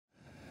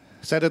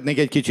Szeretnék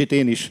egy kicsit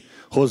én is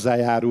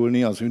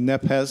hozzájárulni az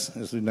ünnephez,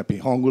 az ünnepi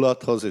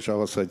hangulathoz, és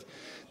ahhoz, hogy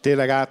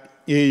tényleg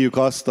átéljük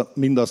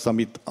mindazt,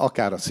 amit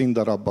akár a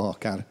színdarabban,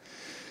 akár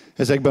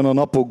ezekben a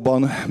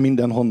napokban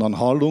mindenhonnan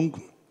hallunk.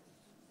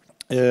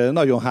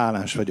 Nagyon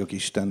hálás vagyok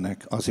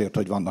Istennek azért,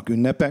 hogy vannak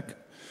ünnepek.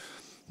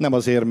 Nem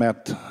azért,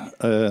 mert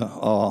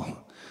a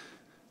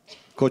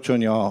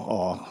kocsonya,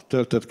 a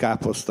töltött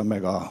káposzta,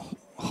 meg a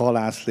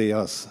halászlé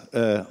az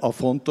a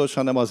fontos,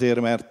 hanem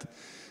azért, mert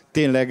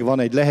tényleg van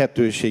egy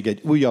lehetőség,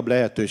 egy újabb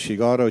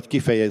lehetőség arra, hogy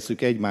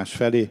kifejezzük egymás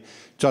felé,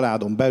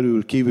 családon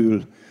belül,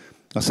 kívül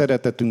a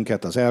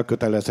szeretetünket, az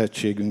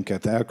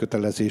elkötelezettségünket,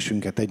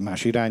 elkötelezésünket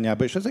egymás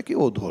irányába, és ezek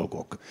jó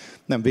dolgok.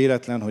 Nem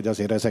véletlen, hogy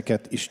azért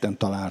ezeket Isten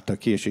találta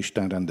ki, és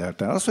Isten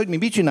rendelte. Az, hogy mi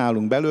mit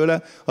csinálunk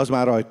belőle, az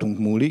már rajtunk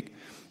múlik,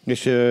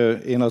 és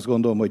én azt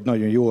gondolom, hogy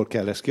nagyon jól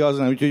kell ezt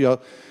kihasználni, úgyhogy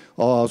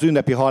az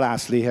ünnepi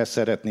halászléhez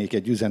szeretnék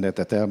egy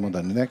üzenetet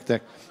elmondani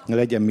nektek,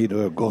 legyen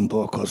miről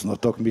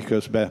gondolkoznotok,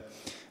 miközben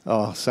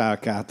a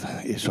szálkát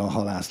és a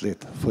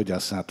halászlét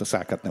fogyasszátok, a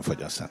szálkát nem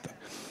fogyasszátok.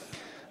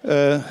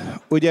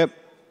 Ugye,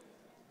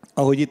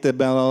 ahogy itt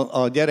ebben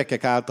a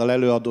gyerekek által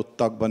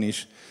előadottakban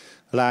is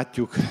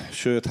látjuk,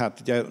 sőt, hát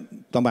ugye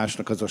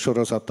Tamásnak az a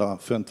sorozata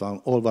fönt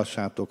van,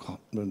 olvassátok,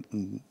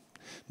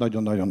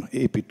 nagyon-nagyon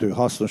építő,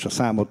 hasznos a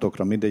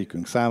számotokra,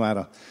 mindegyikünk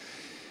számára.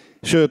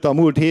 Sőt, a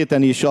múlt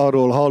héten is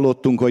arról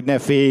hallottunk, hogy ne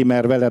félj,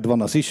 mert veled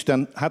van az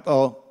Isten. Hát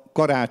a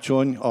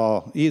karácsony,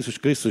 a Jézus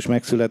Krisztus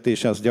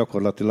megszületése, az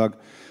gyakorlatilag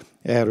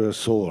erről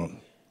szól.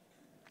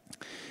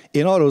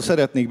 Én arról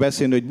szeretnék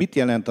beszélni, hogy mit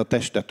jelent a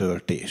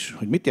testetöltés.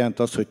 Hogy mit jelent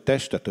az, hogy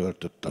testet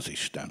öltött az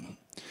Isten.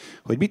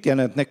 Hogy mit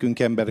jelent nekünk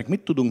emberek,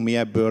 mit tudunk mi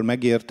ebből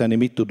megérteni,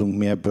 mit tudunk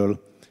mi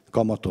ebből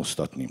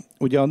kamatoztatni.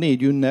 Ugye a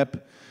 4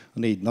 ünnep, a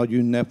 4 nagy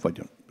ünnep,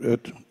 vagy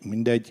 5,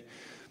 mindegy,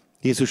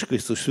 Jézus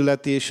Krisztus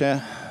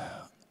születése,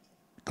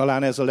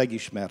 talán ez a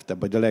legismertebb,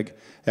 vagy a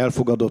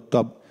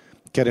legelfogadottabb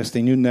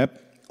keresztény ünnep,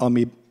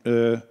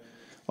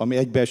 ami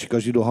egybeesik a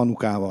zsidó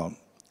Hanukával.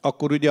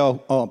 Akkor ugye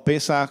a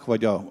Pészák,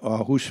 vagy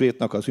a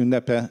húsvétnak az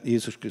ünnepe,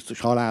 Jézus Krisztus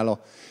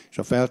halála és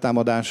a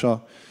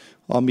feltámadása,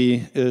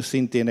 ami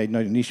szintén egy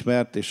nagyon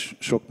ismert és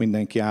sok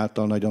mindenki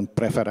által nagyon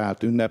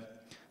preferált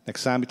ünnepnek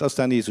számít.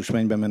 Aztán Jézus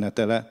mennybe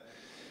menetele,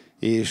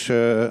 és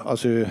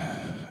az ő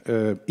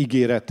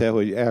ígérete,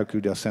 hogy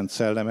elküldi a Szent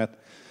Szellemet,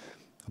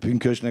 a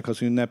pünkösdnek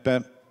az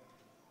ünnepe.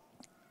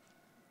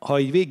 Ha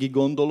így végig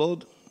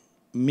gondolod,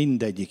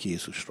 mindegyik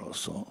Jézusról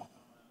szól.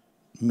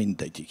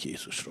 Mindegyik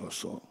Jézusról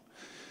szól.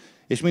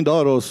 És mind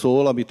arról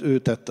szól, amit ő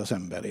tett az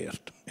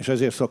emberért. És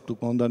ezért szoktuk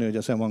mondani, hogy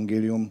az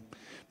evangélium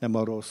nem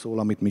arról szól,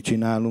 amit mi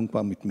csinálunk,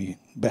 amit mi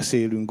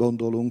beszélünk,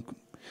 gondolunk,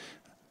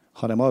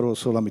 hanem arról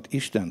szól, amit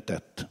Isten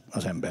tett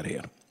az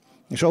emberért.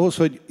 És ahhoz,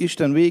 hogy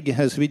Isten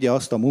végéhez vigye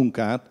azt a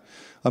munkát,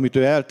 amit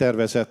ő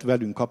eltervezett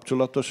velünk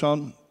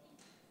kapcsolatosan,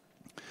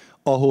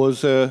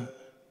 ahhoz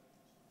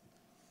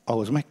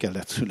meg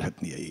kellett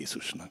születnie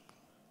Jézusnak.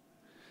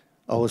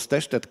 Ahhoz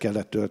testet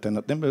kellett ölteni.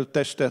 Nem ölt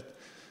testet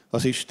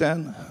az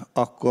Isten,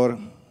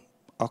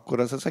 akkor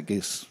az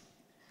egész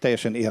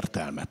teljesen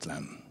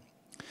értelmetlen.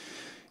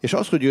 És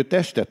az, hogy ő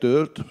testet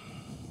ölt,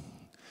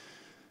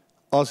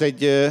 az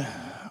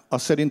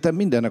szerintem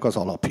mindennek az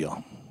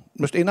alapja.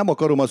 Most én nem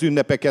akarom az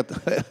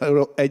ünnepeket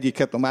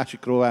egyiket a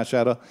másik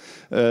rovására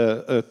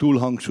túl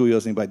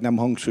hangsúlyozni, vagy nem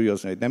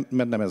hangsúlyozni,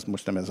 mert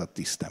most nem ez a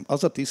tisztem.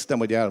 Az a tisztem,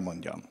 hogy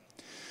elmondjam,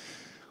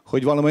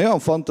 hogy valami olyan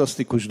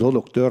fantasztikus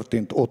dolog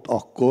történt ott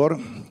akkor,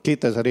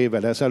 2000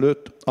 évvel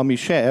ezelőtt, ami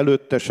se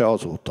előtte, se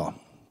azóta.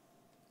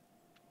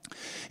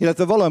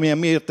 Illetve valamilyen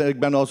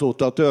mértékben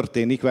azóta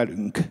történik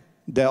velünk.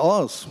 De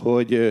az,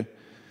 hogy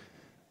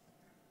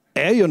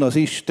eljön az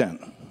Isten,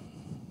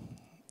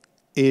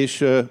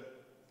 és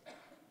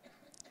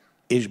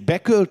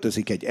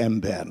beköltözik egy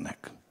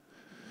embernek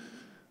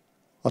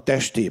a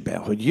testébe,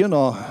 hogy jön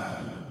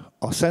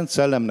a Szent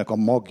Szellemnek a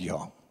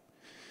magja,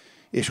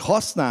 és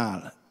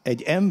használ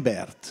egy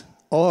embert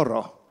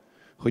arra,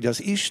 hogy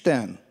az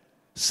Isten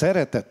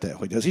szeretete,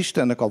 hogy az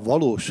Istennek a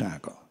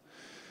valósága,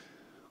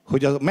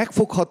 hogy a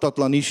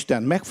megfoghatatlan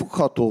Isten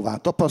megfoghatóvá,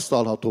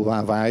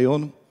 tapasztalhatóvá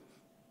váljon,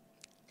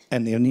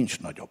 ennél nincs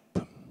nagyobb.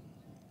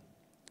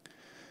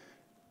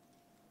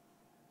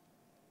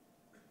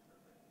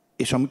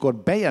 És amikor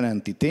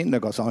bejelenti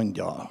tényleg az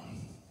angyal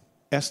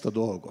ezt a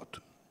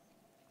dolgot,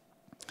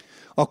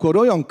 akkor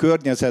olyan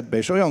környezetbe,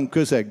 és olyan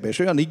közegbe, és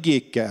olyan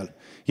igékkel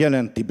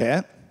jelenti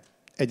be,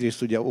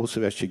 egyrészt ugye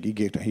Ószövetség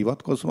igékre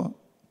hivatkozva,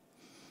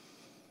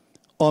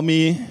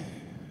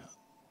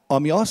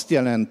 ami azt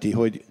jelenti,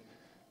 hogy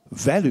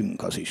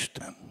velünk az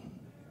Isten.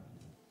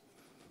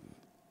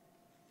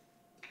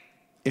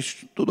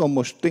 És tudom,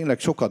 most tényleg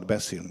sokat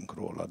beszélünk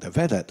róla, de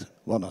veled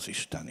van az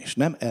Isten, és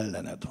nem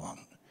ellened van.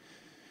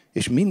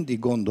 És mindig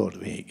gondold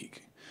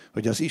végig,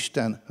 hogy az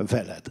Isten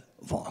veled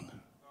van.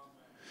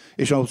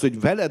 És ahhoz, hogy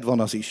veled van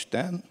az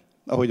Isten,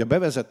 ahogy a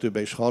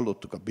bevezetőben is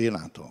hallottuk a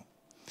Bélától,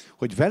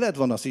 hogy veled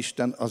van az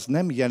Isten, az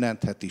nem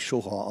jelentheti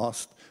soha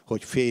azt,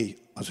 hogy félj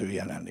az ő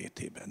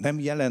jelenlétében. Nem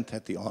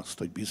jelentheti azt,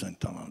 hogy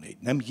bizonytalan légy.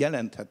 Nem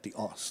jelentheti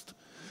azt,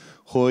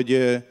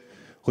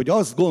 hogy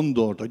azt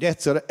gondold, hogy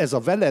egyszer ez a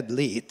veled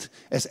lét,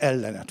 ez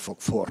ellened fog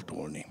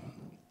fordulni.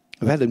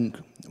 Velünk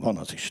van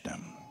az Isten.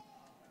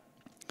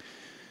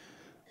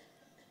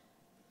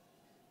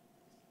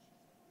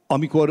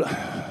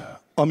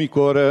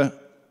 Amikor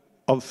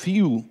a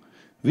fiú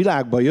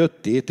világba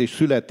jöttét és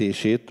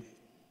születését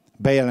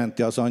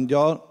bejelenti az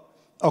angyal,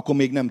 akkor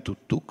még nem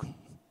tudtuk,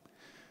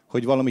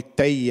 hogy valami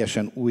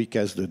teljesen új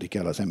kezdődik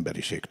el az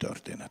emberiség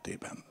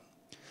történetében.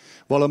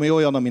 Valami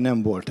olyan, ami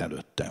nem volt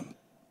előtte.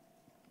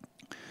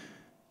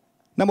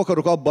 Nem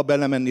akarok abba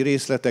belemenni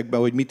részletekbe,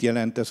 hogy mit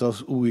jelent ez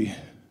az új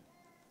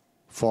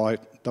faj.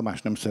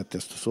 Tamás nem szerette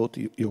ezt a szót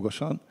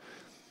jogosan.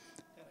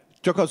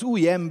 Csak az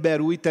új ember,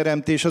 új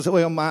teremtés, az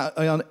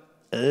olyan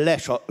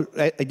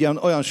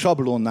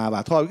sablonná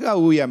vált.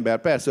 Új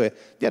ember, persze,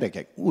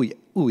 gyerekek,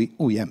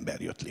 új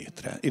ember jött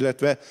létre.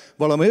 Illetve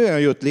valami olyan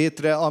jött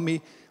létre,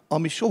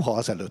 ami soha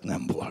azelőtt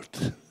nem volt.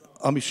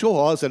 Ami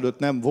soha azelőtt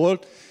nem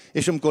volt,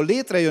 és amikor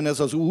létrejön ez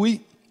az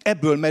új,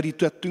 ebből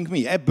merítettünk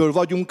mi, ebből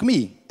vagyunk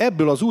mi,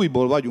 ebből az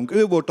újból vagyunk.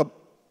 Ő volt a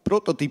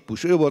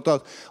prototípus, ő volt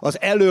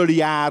az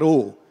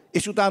elöljáró,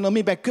 és utána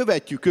mi meg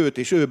követjük őt,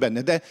 és ő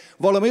benne. De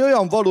valami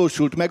olyan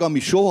valósult meg, ami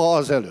soha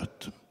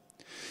azelőtt.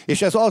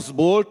 És ez az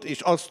volt,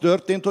 és az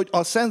történt, hogy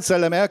a Szent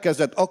Szellem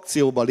elkezdett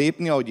akcióba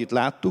lépni, ahogy itt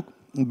láttuk,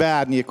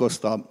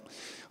 beárnyékozta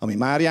a mi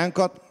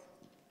Máriánkat,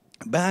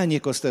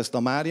 beárnyékozta ezt a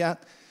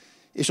Máriát,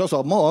 és az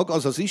a mag,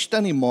 az az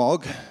isteni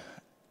mag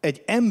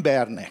egy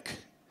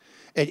embernek,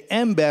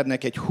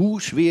 egy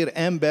húsvér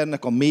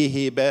embernek a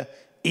méhébe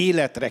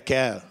életre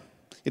kell.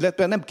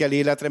 Illetve nem kell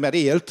életre, mert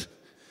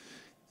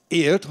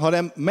élt,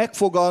 hanem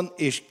megfogan,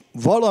 és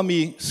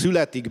valami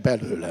születik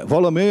belőle.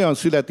 Valami olyan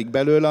születik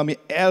belőle, ami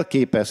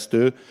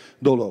elképesztő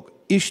dolog.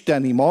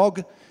 Isteni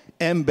mag,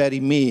 emberi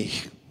méh.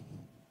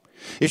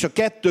 És a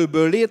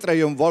kettőből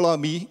létrejön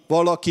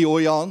valaki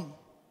olyan,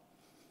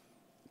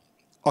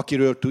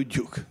 akiről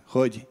tudjuk,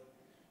 hogy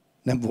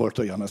nem volt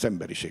olyan az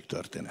emberiség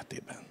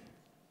történetében.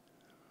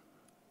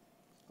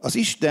 Az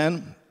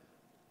Isten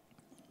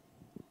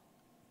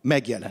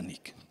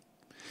megjelenik.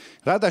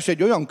 Ráadásul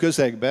egy olyan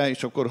közegben,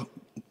 és akkor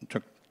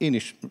csak én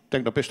is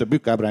tegnap este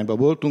Bükkábrányban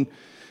voltunk,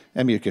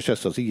 Emilkés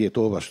ezt az igét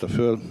olvasta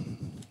föl,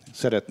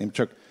 szeretném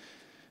csak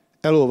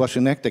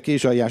elolvasni nektek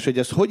Ézsaiás, hogy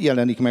ez hogy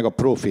jelenik meg a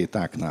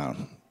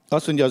profétáknál.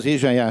 Azt mondja az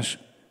Ézsaiás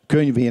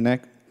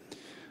könyvének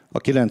a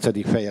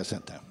 9.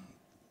 fejezete.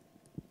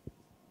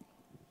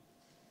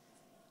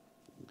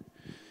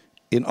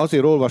 Én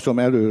azért olvasom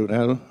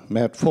előre,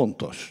 mert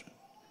fontos.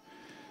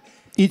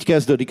 Így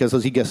kezdődik ez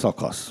az ige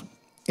szakasz.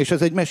 És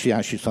ez egy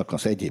messiási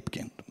szakasz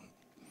egyébként.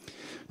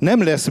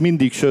 Nem lesz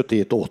mindig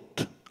sötét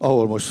ott,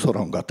 ahol most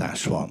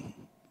szorongatás van.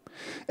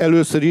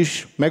 Először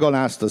is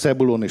megalázta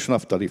Zebulon és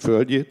Naftali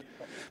földjét,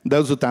 de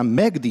azután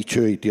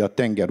megdicsőíti a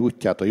tenger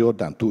útját, a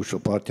Jordán túlsó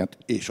partját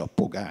és a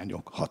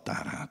pogányok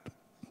határát.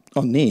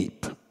 A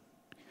nép,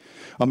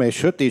 amely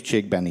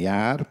sötétségben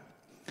jár,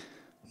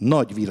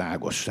 nagy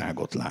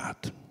világosságot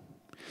lát.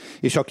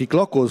 És akik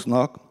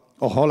lakoznak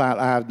a halál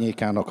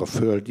árnyékának a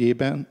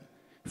földjében,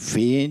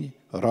 fény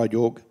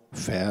ragyog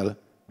fel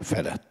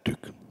felettük.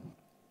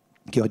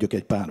 Kiadjuk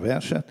egy pár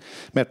verset,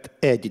 mert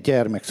egy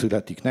gyermek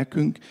születik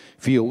nekünk,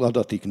 fiú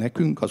adatik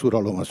nekünk, az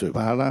uralom az ő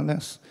vállán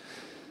lesz,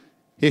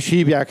 és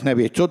hívják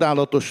nevét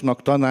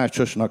csodálatosnak,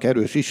 tanácsosnak,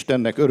 erős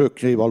Istennek,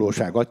 örökké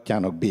valóság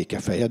atyának, béke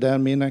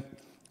fejedelmének,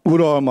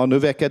 uralma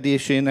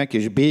növekedésének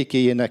és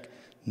békéjének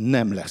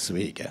nem lesz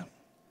vége.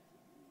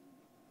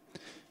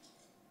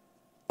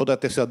 Oda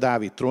teszi a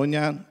Dávid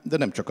trónján, de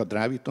nem csak a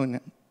Dávid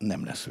trónján,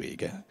 nem lesz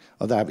vége.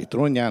 A Dávid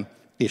trónján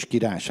és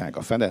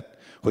királysága felett,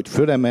 hogy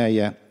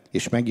fölemelje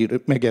és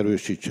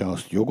megerősítse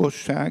azt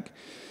jogosság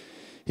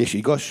és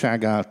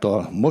igazság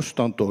által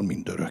mostantól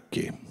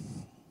mindörökké.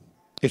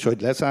 És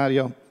hogy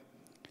lezárja,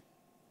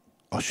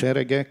 a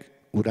seregek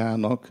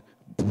urának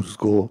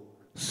buzgó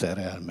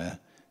szerelme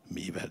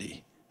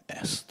míveli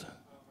ezt.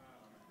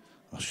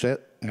 A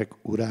seregek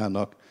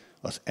urának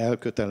az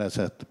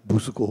elkötelezett,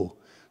 buzgó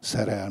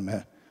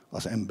szerelme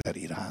az ember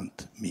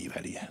iránt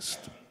míveli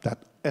ezt.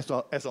 Tehát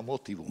ez a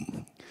motivum.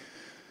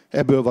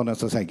 Ebből van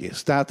ez az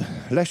egész. Tehát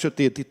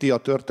lesötétíti a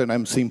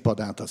történelem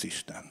színpadát az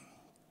Isten.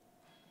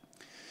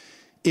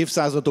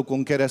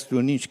 Évszázadokon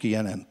keresztül nincs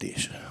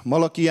kijelentés.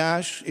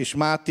 Malakiás és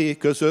Máté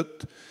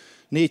között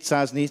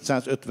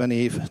 400-450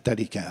 év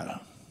telik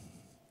el.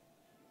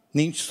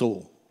 Nincs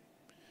szó.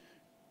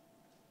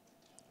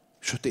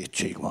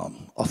 Sötétség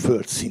van a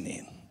föld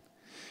színén.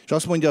 És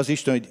azt mondja az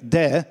Isten, hogy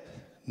de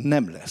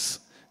nem lesz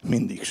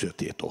mindig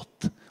sötét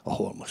ott,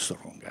 ahol most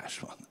szorongás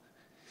van.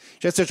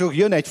 És egyszer csak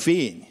jön egy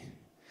fény.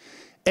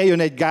 Eljön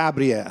egy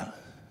Gábriel.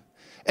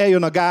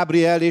 Eljön a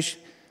Gábriel, és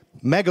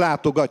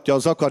meglátogatja a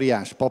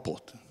Zakariás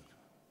papot.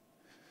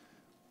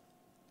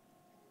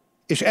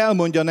 És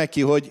elmondja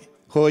neki,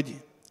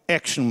 hogy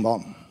action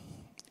van.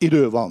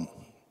 Idő van.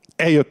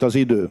 Eljött az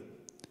idő.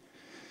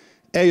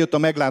 Eljött a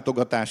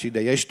meglátogatás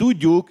ideje. És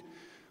tudjuk,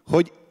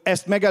 hogy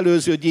ezt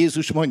megelőző, hogy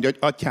Jézus mondja, hogy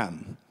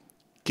atyám,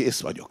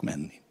 kész vagyok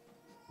menni.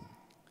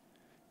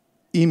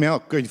 íme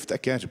a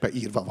könyvtekercsbe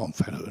írva van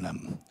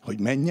felőlem, hogy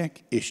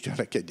menjek és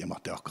cselekedjem a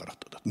te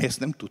akaratodat. Mi ezt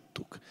nem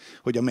tudtuk,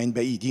 hogy a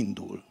mennybe így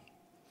indul.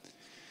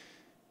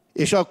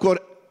 És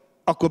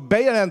akkor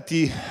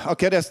bejelenti a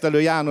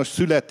keresztelő János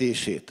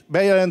születését.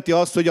 Bejelenti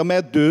azt, hogy a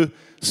meddő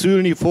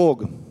szülni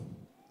fog.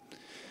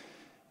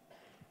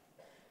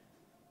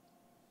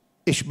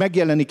 És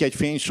megjelenik egy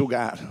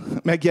fénysugár,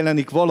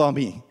 megjelenik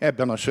valami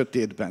ebben a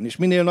sötétben. És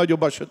minél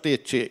nagyobb a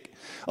sötétség,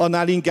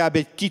 annál inkább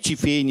egy kicsi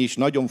fény is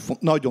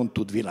nagyon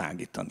tud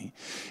világítani.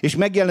 És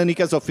megjelenik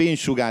ez a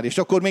fénysugár, és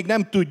akkor még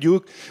nem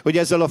tudjuk, hogy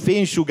ezzel a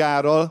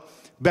fénysugárral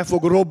be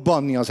fog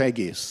robbanni az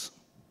egész.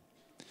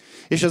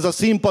 És ez a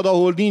színpad,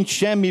 ahol nincs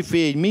semmi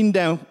fény,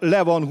 minden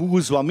le van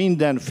húzva,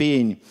 minden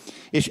fény,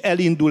 és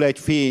elindul egy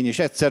fény, és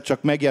egyszer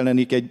csak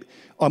megjelenik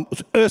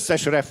az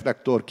összes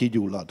reflektor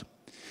kigyullad.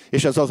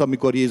 És ez az,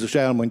 amikor Jézus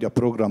elmondja a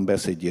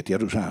programbeszédjét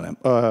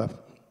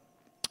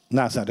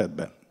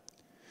Názáretben.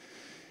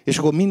 És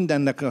akkor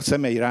mindennek a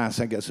szemei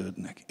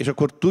rászegeződnek. És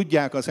akkor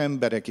tudják az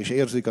emberek, és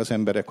érzik az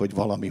emberek, hogy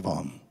valami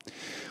van.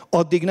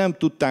 Addig nem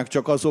tudták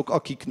csak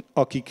azok,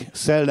 akik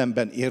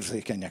szellemben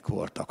érzékenyek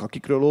voltak,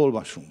 akikről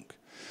olvasunk.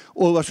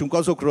 Olvasunk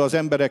azokról az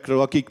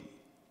emberekről,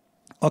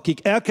 akik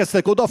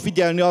elkezdtek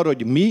odafigyelni arra,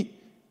 hogy mi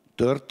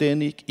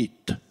történik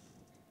itt.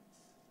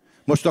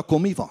 Most akkor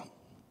mi van?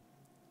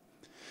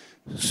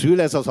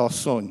 Szül ez az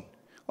asszony,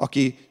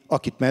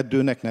 akit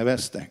meddőnek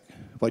neveztek,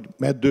 vagy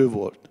meddő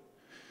volt.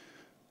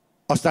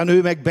 Aztán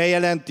ő meg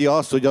bejelenti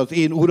azt, hogy az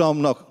én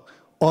uramnak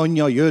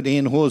anyja jön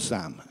én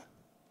hozzám.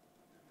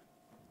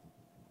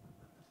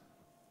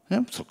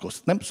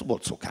 Nem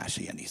volt szokás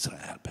ilyen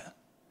Izraelben.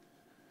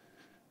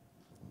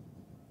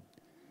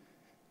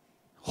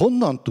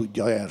 Honnan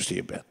tudja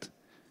Erzsébet,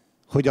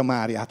 hogy a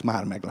Máriát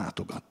már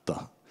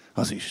meglátogatta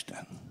az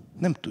Isten?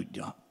 Nem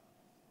tudja.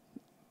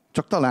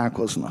 Csak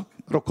találkoznak,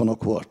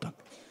 rokonok voltak.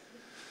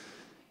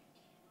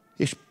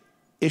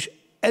 És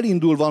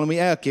elindul valami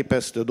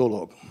elképesztő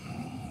dolog.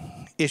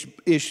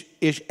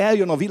 És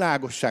eljön a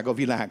világosság a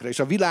világra, és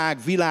a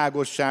világ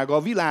világossága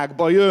a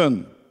világba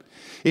jön.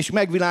 És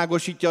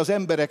megvilágosítja az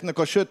embereknek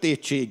a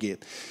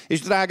sötétségét. És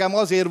drágám,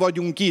 azért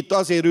vagyunk itt,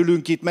 azért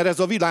ülünk itt, mert ez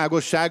a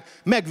világosság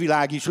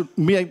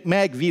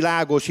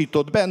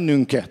megvilágosított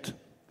bennünket.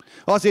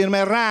 Azért,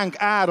 mert ránk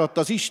áradt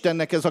az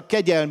Istennek ez a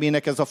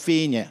kegyelmének ez a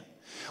fénye.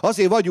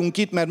 Azért vagyunk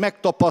itt, mert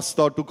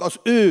megtapasztaltuk az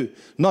ő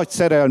nagy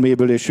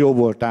szerelméből és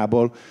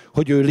jóvoltából,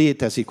 hogy ő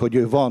létezik, hogy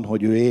ő van,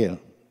 hogy ő él.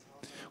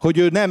 Hogy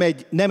ő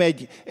nem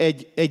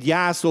egy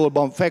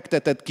jászolban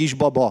fektetett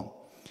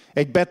kisbaba,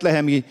 egy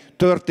betlehemi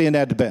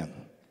történetben,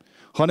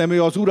 hanem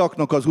ő az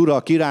uraknak az ura,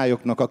 a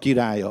királyoknak a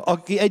királya,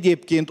 aki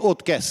egyébként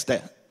ott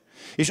kezdte.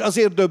 És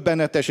azért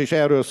döbbenetes, és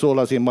erről szól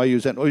az én mai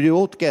üzenet, hogy ő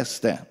ott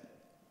kezdte.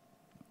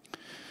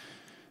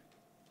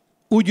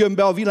 Úgy jön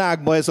be a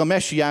világba ez a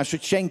mesiás,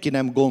 hogy senki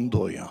nem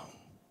gondolja.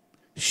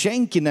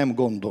 Senki nem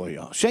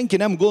gondolja. Senki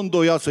nem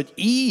gondolja azt, hogy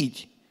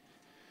így,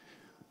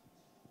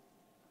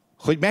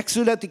 hogy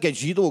megszületik egy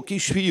zsidó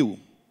kisfiú.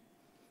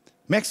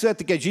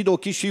 Megszületik egy zsidó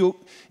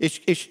kisfiú,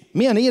 és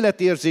milyen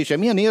életérzése,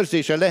 milyen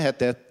érzése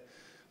lehetett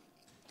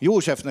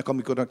Józsefnek,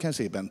 amikor a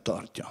kezében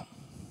tartja.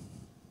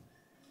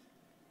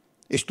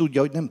 És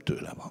tudja, hogy nem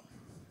tőle van.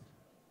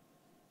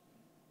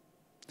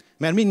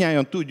 Mert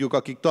mindnyájan tudjuk,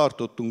 akik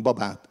tartottunk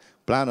babát,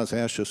 pláne az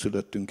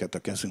elsőszülöttünket a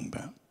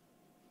kezünkben,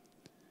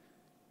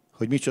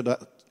 hogy micsoda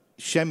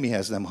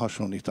semmihez nem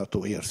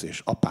hasonlítható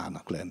érzés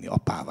apának lenni,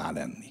 apává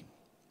lenni.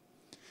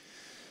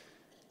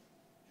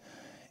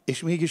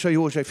 És mégis a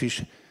József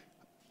is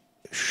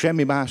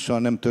semmi mással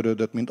nem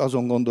törődött, mint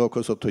azon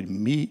gondolkozott, hogy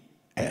mi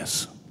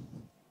ez.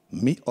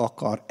 Mi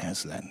akar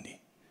ez lenni?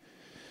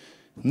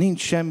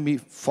 Nincs semmi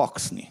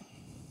faxni.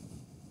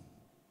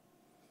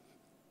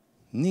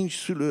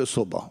 Nincs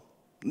szülőszoba.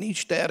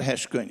 Nincs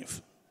terhes könyv.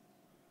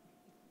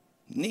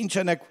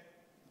 Nincsenek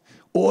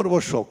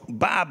orvosok,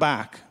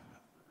 bábák,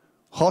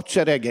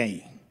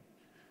 hadseregei.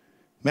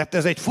 Mert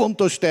ez egy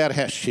fontos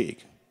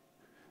terhesség.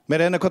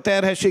 Mert ennek a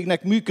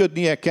terhességnek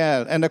működnie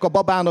kell, ennek a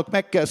babának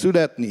meg kell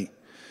születni.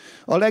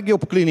 A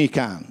legjobb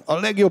klinikán, a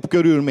legjobb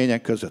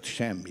körülmények között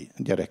semmi.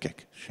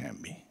 Gyerekek,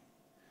 semmi.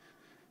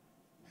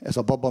 Ez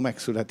a baba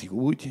megszületik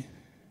úgy,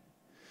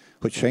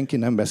 hogy senki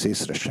nem vesz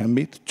észre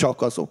semmit,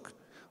 csak azok,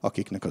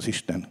 akiknek az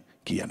Isten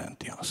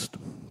kijelenti azt.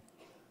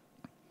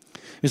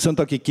 Viszont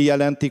akik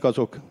kijelentik,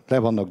 azok le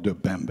vannak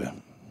döbbenve.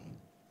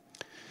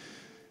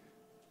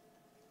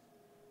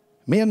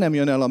 Miért nem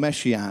jön el a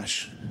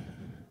mesiás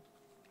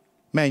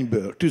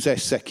mennyből,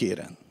 tüzes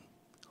szekéren,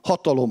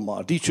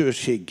 hatalommal,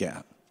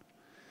 dicsőséggel?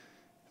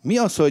 Mi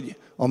az, hogy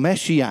a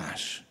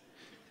mesiás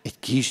egy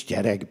kis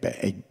gyerekbe,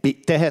 egy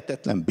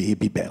tehetetlen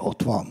bébibe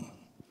ott van?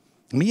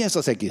 Mi ez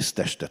az egész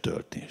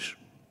testetöltés?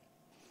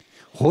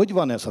 Hogy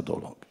van ez a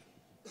dolog?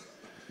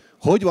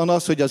 Hogy van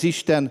az, hogy az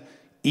Isten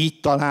így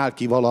talál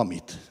ki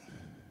valamit?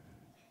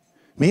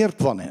 Miért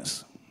van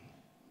ez?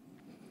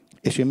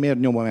 És én miért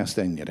nyomom ezt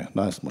ennyire?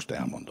 Na, ezt most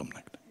elmondom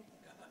nektek.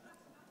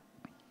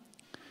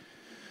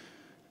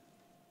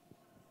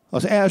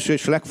 Az első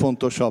és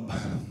legfontosabb,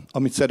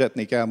 amit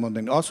szeretnék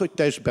elmondani, az, hogy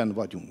testben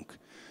vagyunk.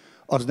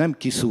 az nem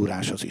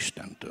kiszúrás az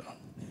Istentől.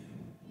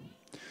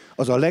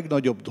 Az a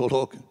legnagyobb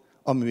dolog,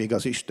 ami még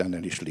az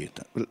Istennel is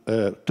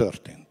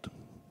történt.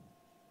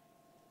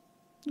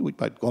 Úgy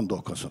majd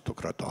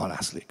gondolkozzatok rajta a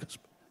halászlé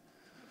közben.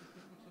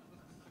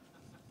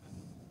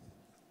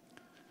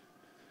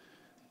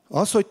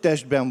 Az, hogy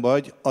testben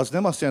vagy, az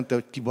nem azt jelenti,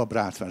 hogy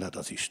kibabrált veled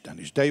az Isten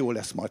is. De jó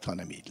lesz majd, ha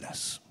nem így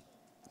lesz.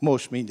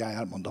 Most mindjárt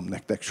elmondom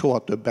nektek,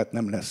 soha többet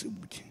nem lesz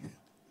úgy.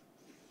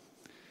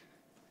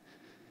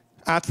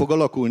 Át fog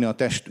alakulni a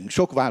testünk.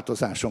 Sok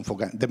változáson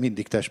fog, de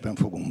mindig testben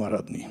fogunk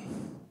maradni.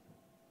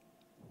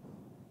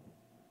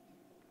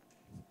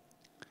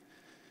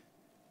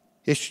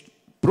 És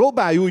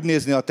próbálj úgy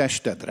nézni a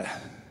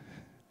testedre,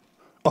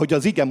 ahogy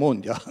az ige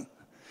mondja,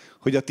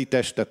 hogy a ti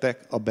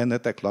testetek a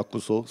bennetek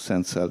lakozó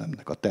Szent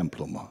Szellemnek a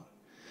temploma.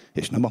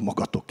 És nem a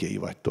magatokéi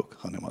vagytok,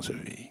 hanem az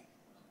ői.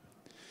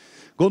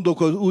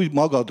 Gondolkozz úgy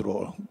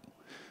magadról,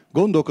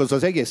 gondolkozz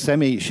az egész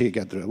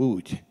személyiségedről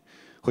úgy,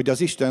 hogy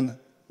az Isten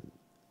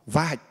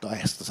vágyta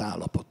ezt az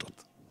állapotot.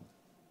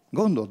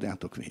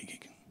 Gondoljátok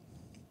végig.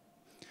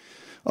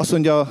 Azt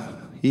mondja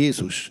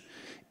Jézus,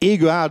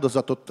 égő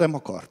áldozatot nem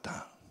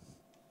akartál,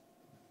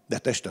 de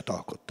testet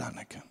alkottál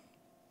nekem.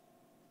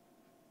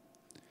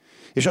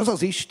 És az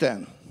az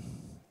Isten,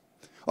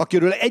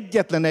 akiről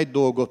egyetlen egy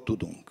dolgot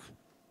tudunk,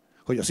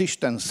 hogy az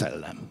Isten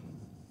szellem.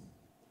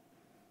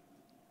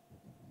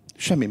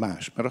 Semmi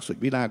más, mert az, hogy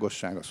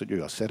világosság, az, hogy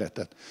ő a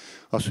szeretet,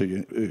 az, hogy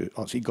ő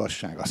az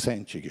igazság, a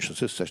szentség és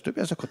az összes többi,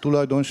 ezek a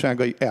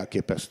tulajdonságai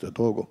elképesztő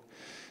dolgok.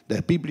 De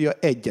a Biblia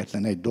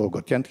egyetlen egy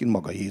dolgot jelent, mint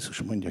maga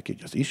Jézus mondja ki,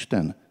 hogy az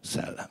Isten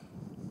szellem.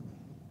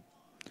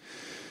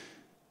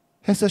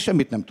 Ezzel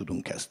semmit nem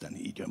tudunk kezdeni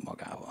így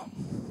önmagával.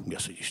 Mi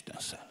az, hogy Isten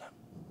szellem?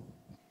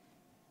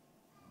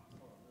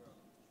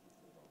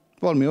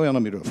 Valami olyan,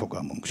 amiről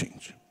fogalmunk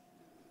sincs.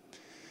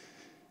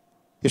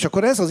 És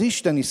akkor ez az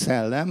isteni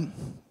szellem,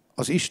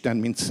 az Isten,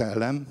 mint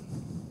szellem,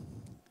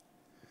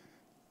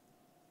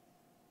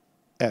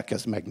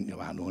 elkezd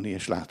megnyilvánulni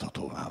és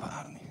láthatóvá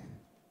válni.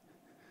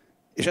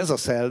 És ez a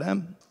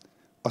szellem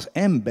az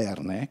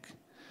embernek,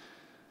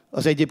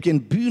 az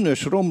egyébként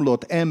bűnös,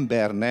 romlott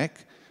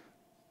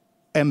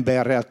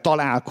emberrel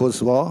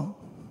találkozva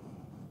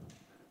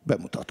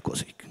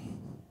bemutatkozik.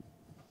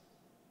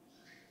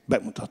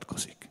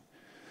 Bemutatkozik.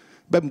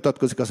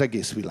 Bemutatkozik az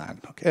egész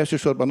világnak.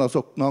 Elsősorban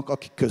azoknak,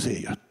 akik közé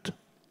jött.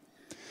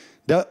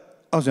 De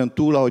azon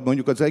túl, ahogy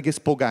mondjuk az egész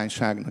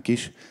pogányságnak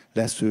is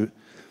lesz ő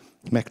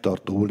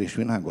megtartóul és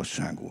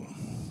világosságul.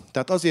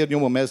 Tehát azért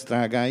nyomom ezt,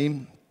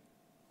 drágáim,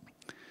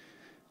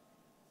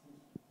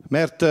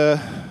 mert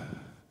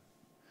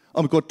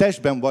amikor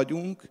testben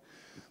vagyunk,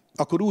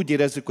 akkor úgy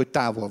érezzük, hogy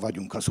távol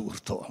vagyunk az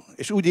Úrtól.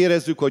 És úgy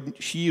érezzük, hogy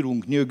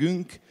sírunk,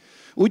 nyögünk,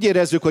 úgy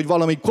érezzük, hogy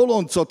valami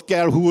koloncot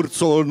kell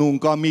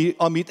hurcolnunk,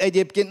 amit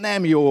egyébként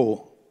nem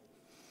jó.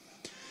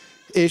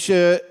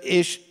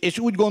 És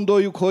úgy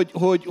gondoljuk,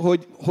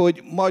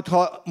 hogy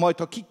majd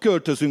ha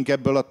kiköltözünk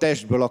ebből a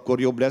testből, akkor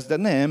jobb lesz, de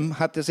nem,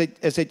 hát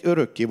ez egy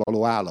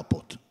örökkévaló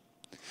állapot.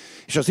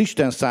 És az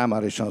Isten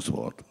számára is az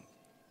volt.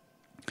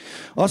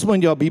 Azt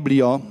mondja a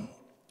Biblia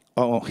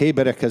a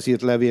Héberekhez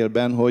írt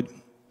levélben,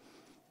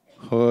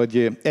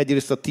 hogy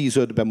egyrészt a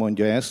 10:5-ben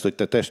mondja ezt, hogy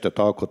te testet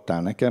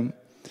alkottál nekem.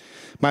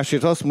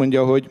 Másrészt azt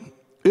mondja, hogy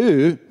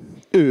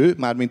ő,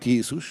 mármint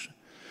Jézus,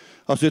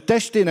 az ő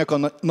testének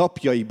a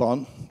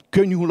napjaiban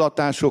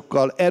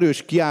könnyhulatásokkal,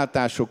 erős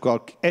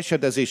kiáltásokkal,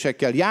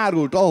 esedezésekkel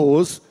járult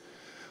ahhoz,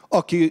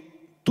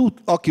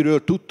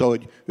 akiről tudta,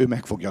 hogy ő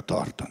meg fogja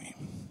tartani.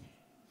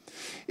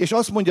 És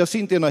azt mondja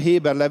szintén a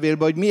Héber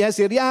levélben, hogy mi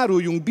ezért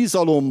járuljunk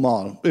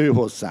bizalommal ő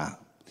hozzá.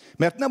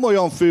 Mert nem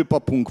olyan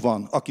főpapunk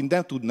van, aki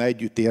nem tudna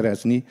együtt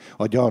érezni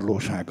a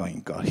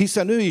gyarlóságainkkal.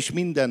 Hiszen ő is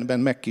mindenben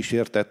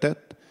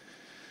megkísértetett,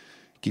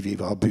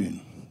 kivéve a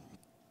bűn.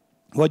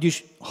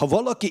 Vagyis, ha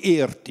valaki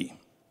érti,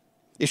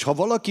 és ha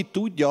valaki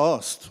tudja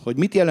azt, hogy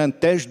mit jelent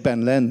testben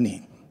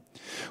lenni,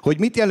 hogy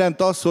mit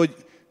jelent az,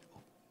 hogy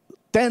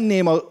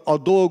tenném a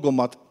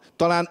dolgomat,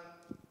 talán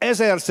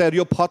 1000-szer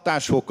jobb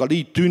hatásfokkal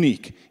így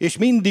tűnik, és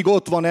mindig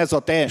ott van ez a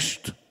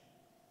test.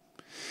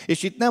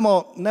 És itt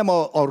nem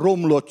a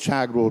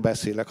romlottságról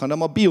beszélek,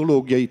 hanem a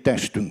biológiai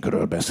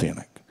testünkről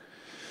beszélek.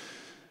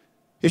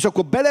 És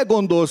akkor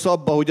belegondolsz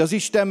abba, hogy az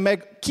Isten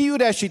meg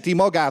kiüresíti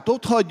magát,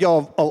 ott hagyja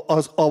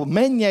a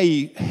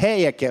mennyei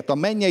helyeket, a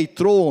mennyei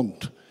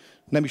trónt.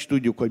 Nem is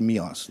tudjuk, hogy mi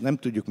az. Nem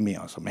tudjuk, mi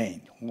az a menny.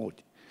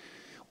 Hogy?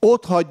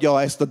 Ott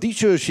hagyja ezt a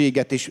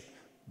dicsőséget, és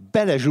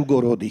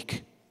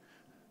belezsugorodik.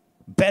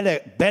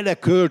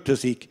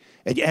 Beleköltözik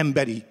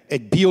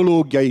egy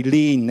biológiai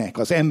lénynek,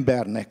 az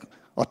embernek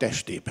a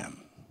testében.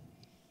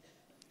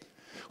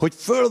 Hogy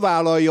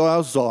fölvállalja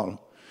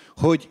azzal,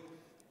 hogy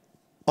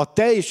a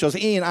te és az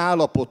én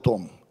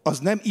állapotom, az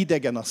nem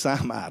idegen a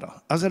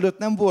számára. Azelőtt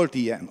nem volt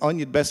ilyen.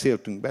 Annyit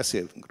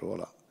beszéltünk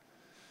róla.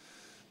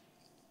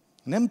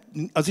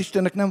 Az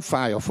Istennek nem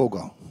fáj a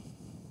foga.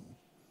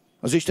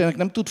 Az Istennek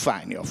nem tud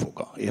fájni a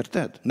foga.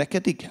 Érted?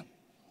 Neked igen.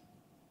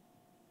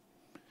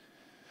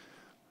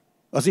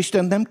 Az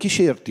Isten nem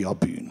kísérti a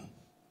bűn.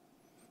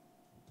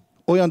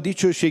 Olyan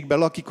dicsőségben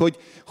lakik,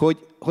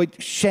 hogy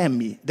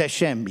semmi, de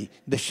semmi,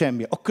 de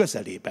semmi a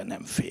közelében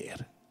nem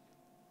fér.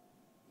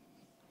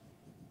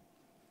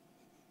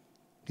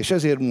 És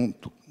ezért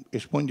mondtuk,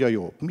 és mondja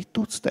Jobb, mit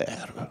tudsz te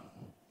erről?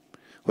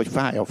 Hogy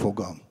fáj a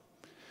fogam,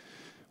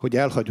 hogy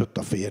elhagyott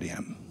a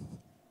férjem.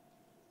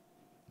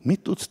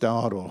 Mit tudsz te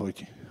arról,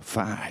 hogy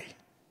fáj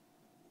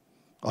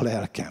a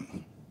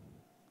lelkem,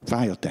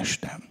 fáj a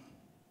testem,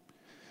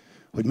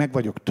 hogy meg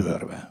vagyok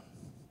törve,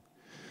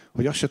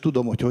 hogy azt se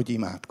tudom, hogy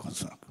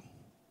imádkozzak.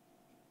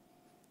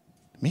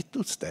 Mit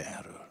tudsz te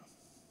erről?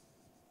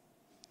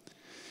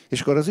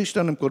 És akkor az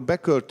Isten, amikor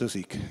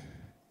beköltözik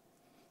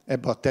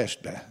ebbe a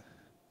testbe,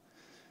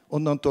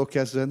 onnantól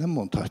kezdve nem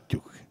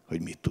mondhatjuk,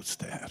 hogy mit tudsz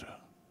te erről.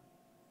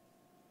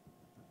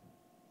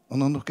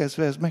 Onnantól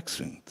kezdve ez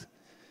megszűnt.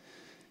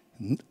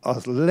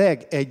 Az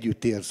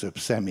legegyüttérzőbb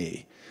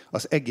személy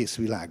az egész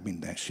világ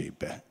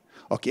mindenségbe,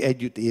 aki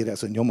együtt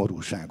érez a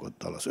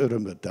nyomorúságoddal, az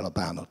örömöddel, a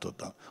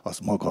bánatoddal, az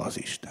maga az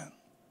Isten.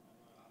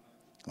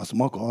 Az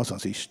maga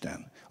az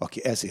Isten,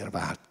 aki ezért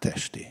vált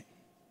testé.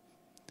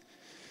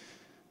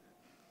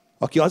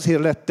 Aki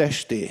azért lett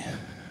testé,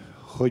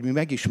 hogy mi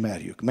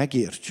megismerjük,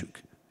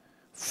 megértsük,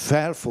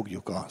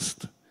 felfogjuk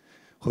azt,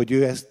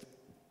 hogy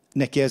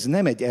neki ez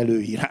nem egy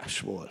előírás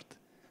volt.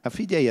 Hát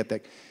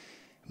figyeljetek,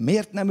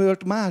 miért nem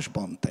ölt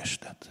másban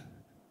testet?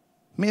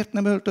 Miért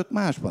nem öltött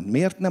másban?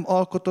 Miért nem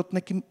alkotott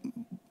neki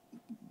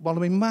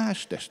valami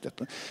más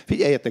testet?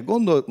 Figyeljetek,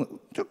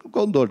 csak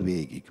gondold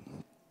végig.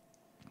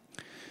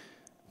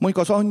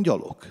 Mondjuk az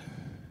angyalok,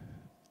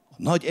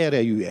 nagy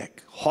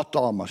erejűek,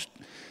 hatalmas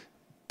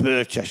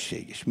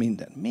bölcsesség és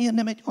minden. Miért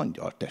nem egy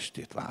angyal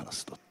testét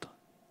választotta?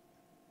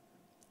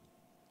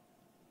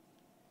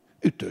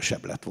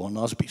 Ütősebb lett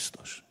volna, az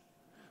biztos.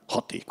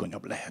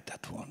 Hatékonyabb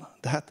lehetett volna.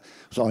 De hát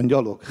az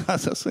angyalok,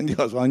 hát azt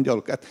mondja az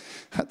angyalok,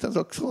 hát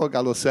azok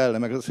szolgáló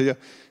szellemek, azt mondja,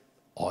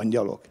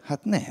 angyalok,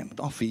 hát nem,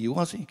 a fiú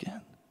az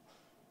igen.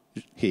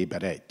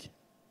 Héber 1.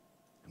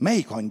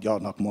 Melyik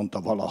angyalnak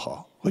mondta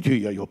valaha, hogy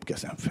ülj a jobb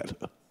kezem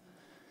felől?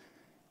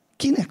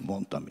 Kinek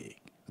mondta még?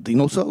 A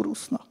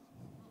dinoszaurusznak?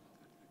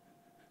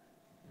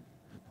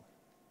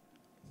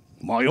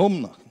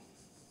 Majomnak?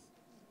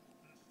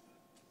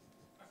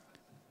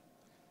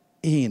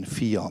 Én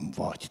fiam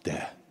vagy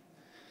te,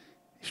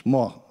 és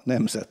ma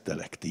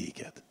nemzettelek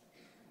téged.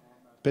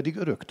 Pedig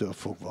öröktől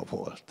fogva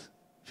volt.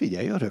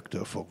 Figyelj,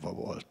 öröktől fogva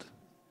volt.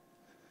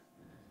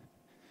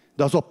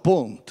 De az a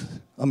pont,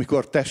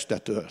 amikor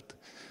testet ölt,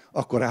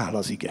 akkor áll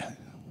az ige.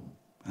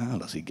 Áll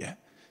az ige.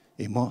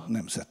 Én ma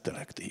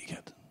nemzettelek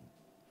téged.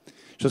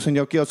 És azt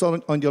mondja, aki az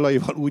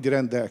angyalaival úgy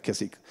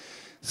rendelkezik,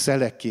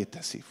 szelekké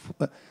teszi.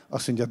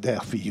 Azt mondja, de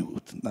a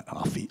fiút,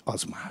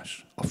 az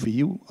más. A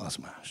fiú, az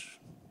más.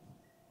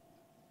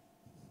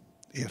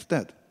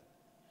 Érted?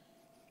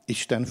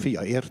 Isten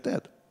fia,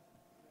 érted?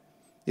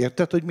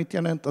 Érted, hogy mit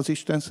jelent az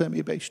Isten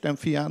szemébe Isten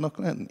fiának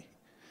lenni?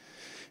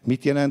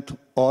 Mit jelent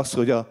az,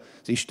 hogy az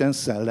Isten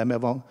szelleme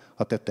van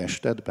a te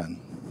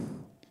testedben?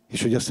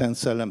 És hogy a Szent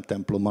Szellem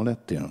temploma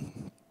lettél?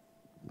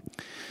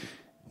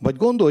 Vagy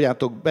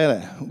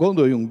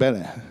gondoljunk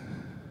bele,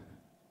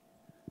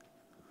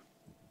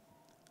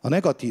 a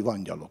negatív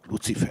angyalok,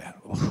 Lucifer,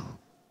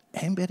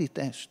 emberi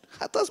test,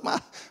 hát az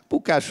már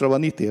bukásra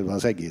van ítélve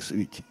az egész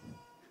ügy.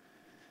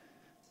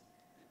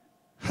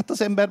 Hát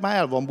az ember már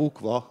el van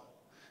bukva.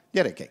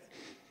 Gyerekek,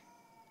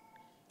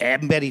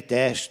 emberi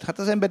test, hát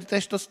az emberi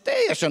test az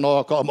teljesen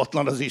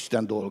alkalmatlan az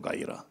Isten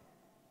dolgaira.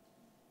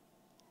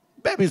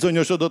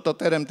 Bebizonyosodott a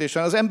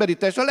teremtésen, az emberi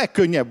test a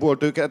legkönnyebb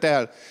volt őket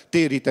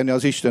eltéríteni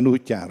az Isten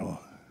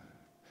útjáról.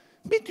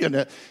 Mit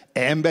jön?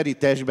 Emberi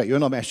testbe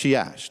jön a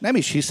messiás? Nem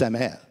is hiszem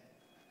el.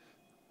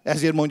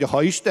 Ezért mondja,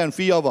 ha Isten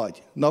fia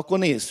vagy, na akkor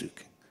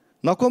nézzük.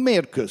 Na akkor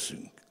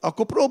mérkőzzünk.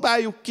 Akkor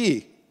próbáljuk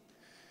ki.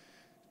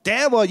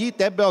 Te vagy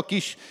itt ebbe a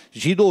kis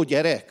zsidó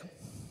gyerek.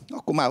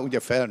 Akkor már ugye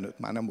felnőtt,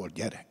 már nem volt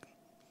gyerek.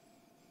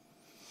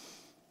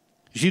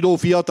 Zsidó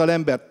fiatal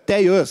ember,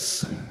 te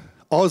jössz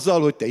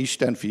azzal, hogy te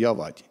Isten fia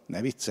vagy.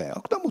 Ne viccelj,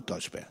 akkor nem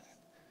mutasd be.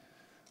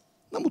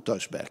 Nem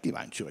mutasd be,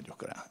 kíváncsi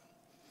vagyok rá.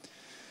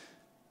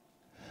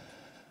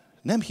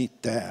 Nem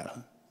hitte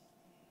el.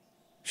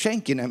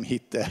 Senki nem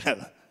hitte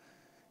el.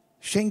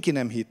 Senki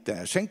nem hitte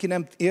el. Senki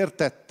nem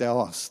értette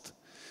azt.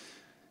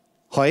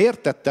 Ha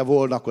értette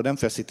volna, akkor nem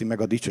feszíti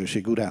meg a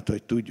dicsőség urát,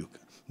 hogy tudjuk.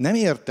 Nem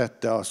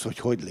értette azt,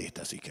 hogy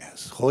létezik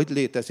ez. Hogy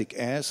létezik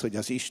ez, hogy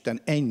az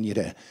Isten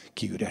ennyire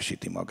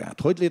kiüresíti magát.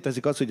 Hogy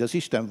létezik az, hogy az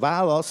Isten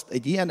választ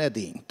egy ilyen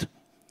edényt,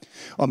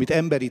 amit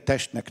emberi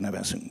testnek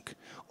nevezünk.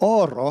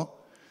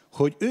 Arra,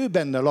 hogy ő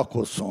benne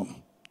lakozzon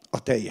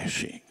a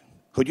teljesség.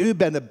 Hogy ő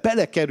benne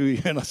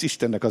belekerüljön az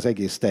Istennek az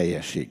egész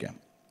teljessége.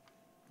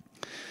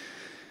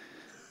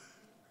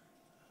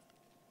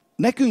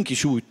 Nekünk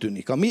is úgy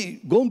tűnik, a mi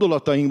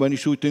gondolatainkban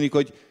is úgy tűnik,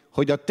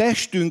 hogy a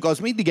testünk az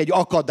mindig egy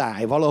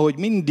akadály, valahogy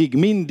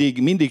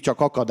mindig csak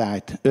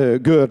akadályt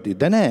gördít.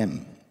 De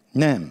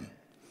nem.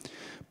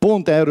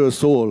 Pont erről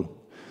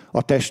szól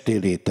a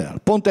testélétel.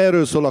 Pont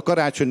erről szól a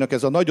karácsonynak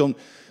ez a nagyon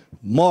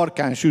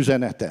markáns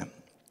üzenete,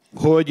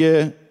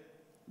 hogy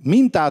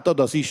mintát ad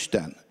az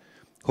Isten,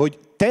 hogy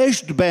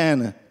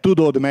testben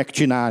tudod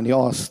megcsinálni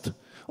azt,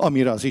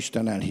 amire az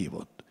Isten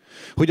elhívott.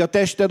 Hogy a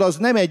tested az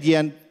nem egy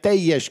ilyen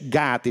teljes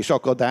gát és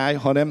akadály,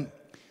 hanem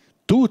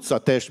tudsz a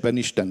testben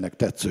Istennek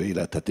tetsző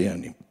életet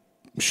élni.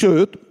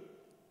 Sőt,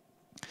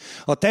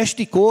 a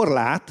testi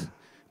korlát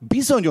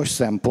bizonyos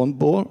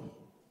szempontból,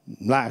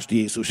 lásd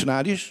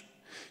Jézusnál is,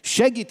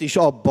 segít is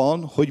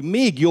abban, hogy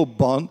még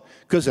jobban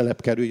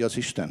közelebb kerülj az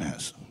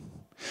Istenhez.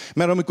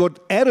 Mert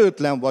amikor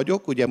erőtlen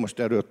vagyok, ugye most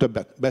erről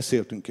többet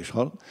beszéltünk és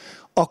hallunk,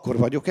 akkor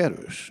vagyok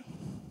erős.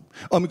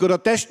 Amikor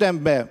a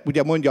testemben,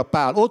 ugye mondja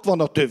Pál, ott van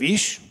a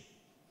tövis,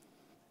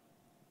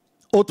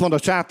 ott van a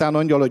sátán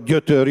angyal, hogy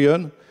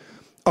gyötörjön,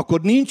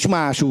 akkor nincs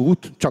más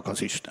út, csak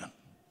az Isten.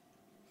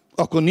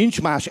 Akkor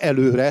nincs más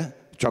előre,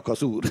 csak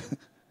az Úr.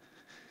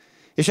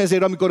 És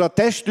ezért, amikor a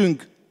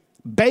testünk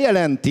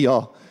bejelenti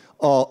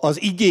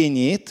az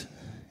igényét,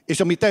 és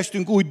a mi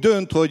testünk úgy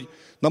dönt, hogy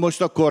na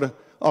most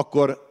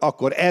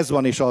akkor ez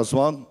van és az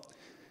van,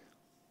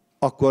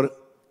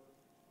 akkor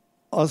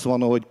az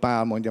van, ahogy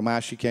Pál mondja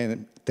másik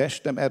helyen,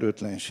 testem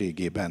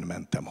erőtlenségében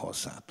mentem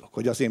hozzátok.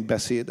 Hogy az én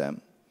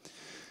beszédem,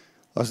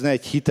 az ne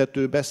egy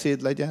hitető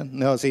beszéd legyen,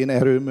 ne az én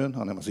erőmön,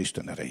 hanem az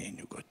Isten erején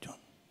nyugodjon.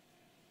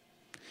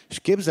 És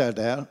képzeld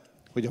el,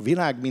 hogy a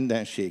világ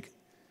mindenség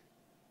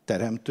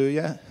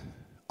teremtője,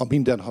 a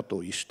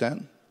mindenható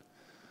Isten,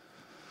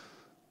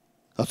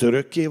 az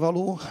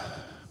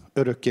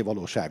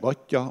örökkévalóság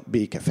atya,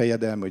 béke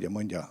fejedelme, ugye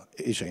mondja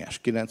Ézsaiás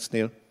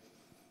 9-nél,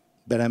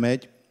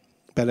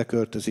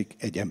 beleköltözik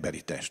egy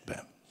emberi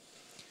testbe.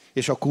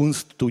 És a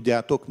kunst,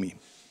 tudjátok mi?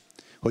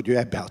 Hogy ő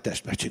ebbe a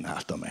testbe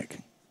csinálta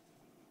meg.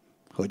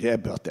 Hogy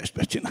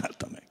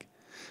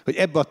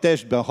ebbe a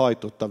testben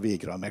hajtotta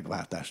végre a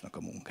megváltásnak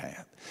a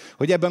munkáját.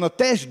 Hogy ebben a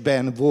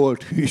testben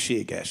volt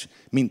hűséges,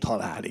 mint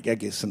halálig,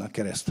 egészen a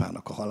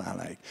keresztfának a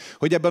haláláig.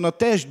 Hogy ebben a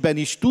testben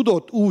is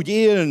tudott úgy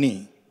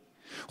élni,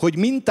 hogy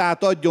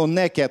mintát adjon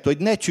neked, hogy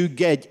ne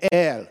csüggedj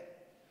el.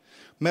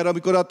 Mert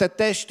amikor a te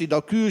testid,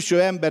 a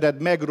külső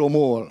embered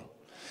megromol,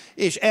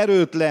 és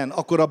erőtlen,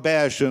 akkor a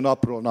belső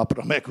napról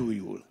napra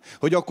megújul.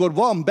 Hogy akkor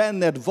van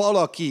benned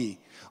valaki,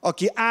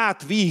 aki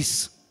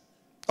átvisz,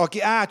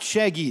 aki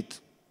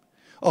átsegít,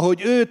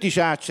 ahogy őt is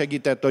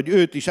átsegített, hogy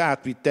őt is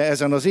átvitte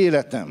ezen az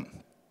életem.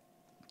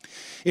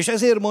 És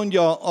ezért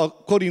mondja a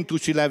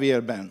korintusi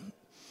levélben,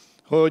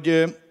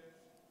 hogy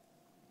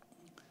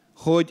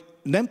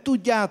nem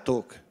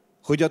tudjátok,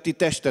 hogy a ti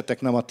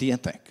testetek nem a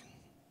tietek.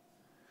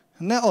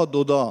 Ne add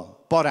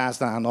oda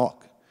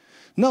paráznának,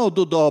 ne add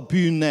oda a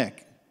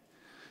bűnnek,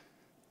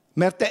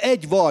 mert te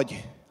egy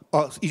vagy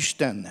az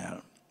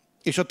Istennel,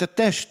 és a te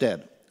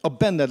tested a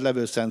benned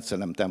levő Szent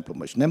Szellem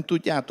temploma. És nem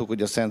tudjátok,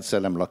 hogy a Szent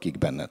Szellem lakik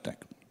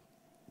bennetek.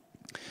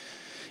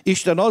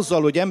 Isten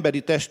azzal, hogy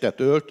emberi testet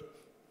ölt,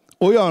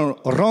 olyan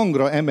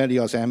rangra emeli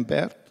az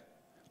embert,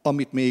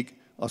 amit még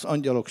az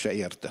angyalok se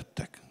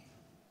értettek.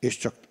 És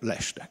csak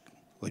lestek,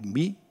 hogy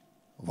mi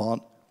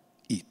van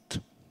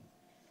itt.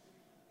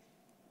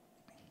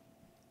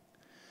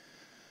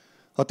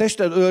 A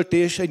tested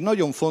öltés egy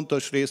nagyon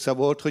fontos része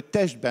volt, hogy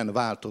testben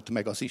váltott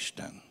meg az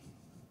Isten.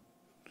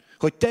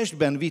 Hogy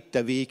testben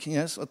vitte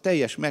véghez a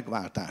teljes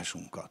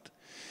megváltásunkat.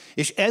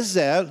 És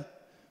ezzel,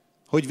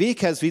 hogy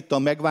véghez vitte a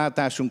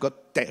megváltásunkat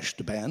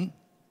testben,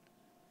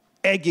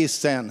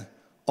 egészen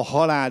a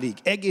halálig,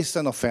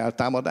 egészen a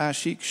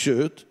feltámadásig,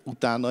 sőt,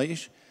 utána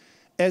is,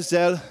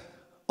 ezzel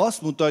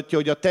azt mutatja,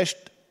 hogy a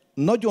test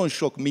nagyon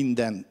sok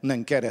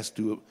mindenen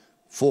keresztül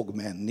fog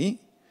menni,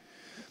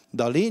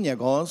 de a lényeg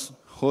az,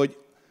 hogy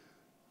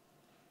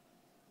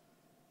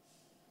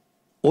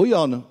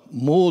olyan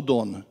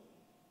módon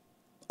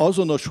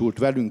azonosult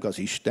velünk az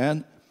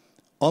Isten,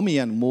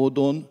 amilyen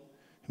módon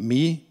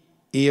mi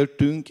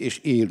éltünk és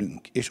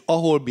élünk. És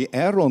ahol mi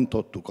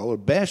elrontottuk, ahol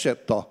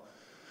beesett a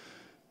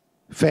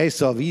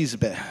fejsze a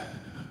vízbe,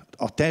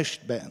 a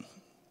testben,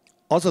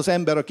 az az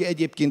ember, aki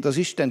egyébként az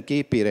Isten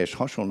képére és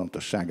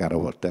hasonlatosságára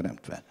volt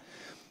teremtve,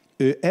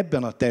 ő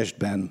ebben a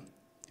testben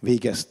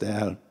végezte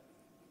el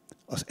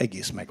az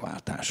egész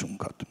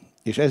megváltásunkat.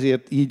 És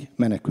ezért így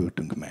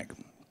menekültünk meg.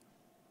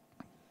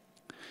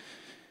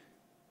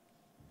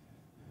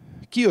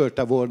 Ki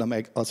ölte volna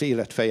meg az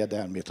élet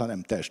fejedelmét, ha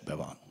nem testben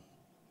van?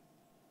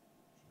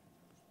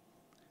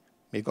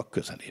 Még a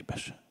közelébe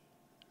se.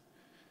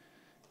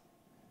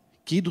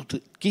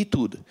 Ki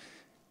tud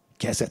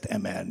kezet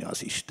emelni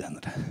az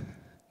Istenre?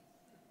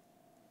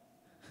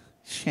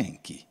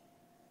 Senki.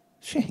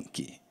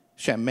 Senki.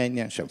 Sem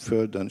mennyen, sem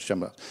földön,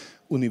 sem az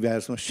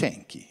univerzum,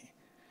 senki.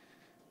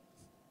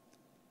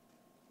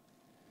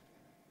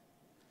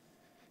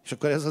 És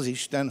akkor ez az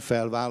Isten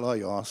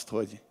felvállalja azt,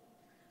 hogy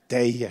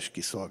teljes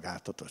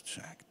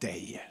kiszolgáltatottság.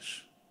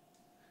 Teljes.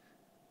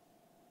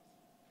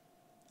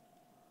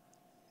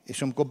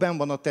 És amikor benn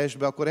van a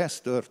testben, akkor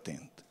ez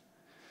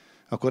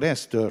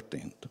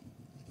történt.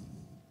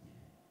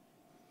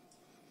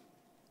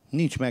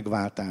 Nincs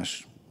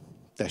megváltás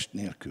test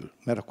nélkül,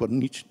 mert akkor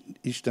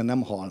Isten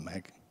nem hal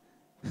meg.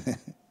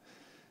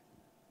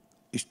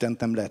 Istent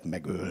nem lehet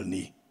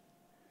megölni.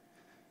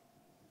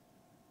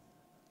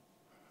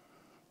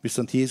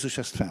 Viszont Jézus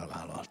ezt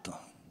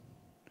felvállalta.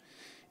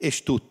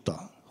 és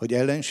tudta, hogy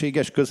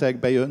ellenséges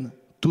közegbe jön,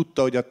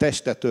 tudta, hogy a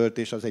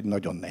testetöltés az egy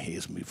nagyon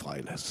nehéz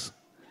műfaj lesz.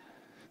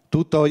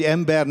 Tudta, hogy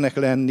embernek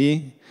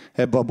lenni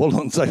ebbe a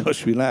bolond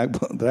zajos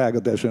világban, drága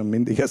Dezsőm,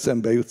 mindig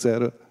eszembe jutsz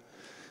erről,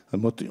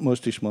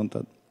 most is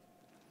mondtad,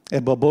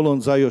 ebbe a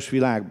bolond zajos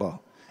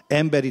világba,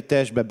 emberi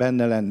testbe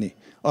benne lenni,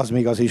 az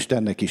még az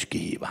Istennek is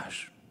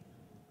kihívás.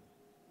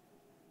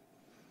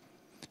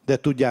 De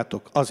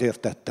tudjátok, azért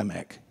tette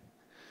meg,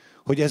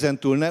 hogy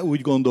ezentúl ne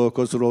úgy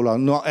gondolkozz róla,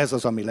 na ez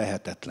az, ami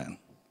lehetetlen.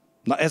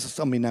 Na ez az,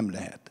 ami nem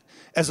lehet.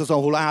 Ez az,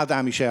 ahol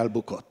Ádám is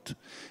elbukott.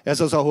 Ez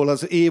az, ahol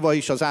az Éva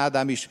is, az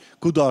Ádám is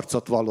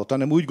kudarcot vallott,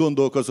 hanem úgy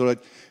gondolkozol, hogy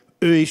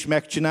ő is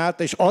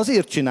megcsinálta, és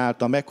azért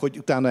csinálta meg, hogy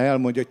utána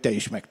elmondja, hogy te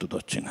is meg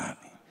tudod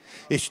csinálni.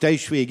 És te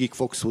is végig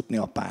fogsz futni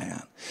a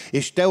pályán.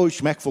 És te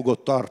is meg fogod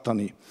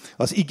tartani,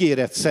 az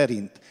ígéret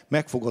szerint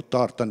meg fogod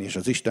tartani, és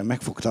az Isten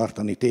meg fog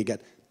tartani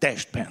téged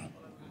testben.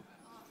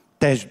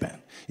 Testben.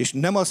 És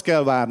nem azt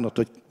kell várnod,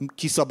 hogy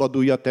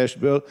kiszabadulj a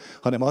testből,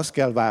 hanem azt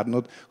kell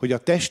várnod, hogy a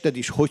tested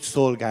is hogy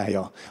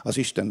szolgálja az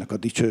Istennek a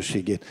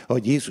dicsőségét,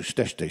 ahogy Jézus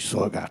teste is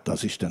szolgálta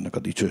az Istennek a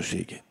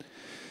dicsőségét.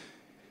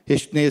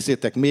 És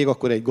nézzétek, még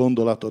akkor egy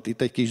gondolatot,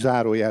 itt egy kis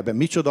zárójelben.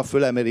 Micsoda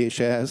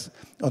fölemelése ez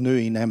a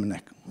női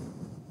nemnek.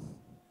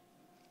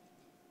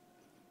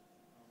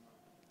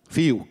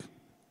 Fiúk,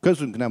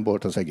 közünk nem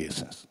volt az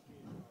egészhez.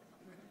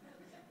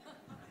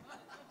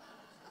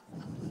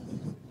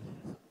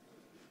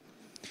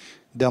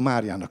 De a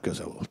Máriának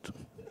köze volt.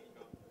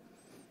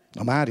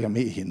 A Mária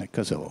méhének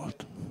köze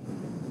volt.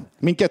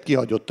 Minket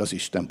kihagyott az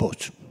Isten,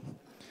 bocs.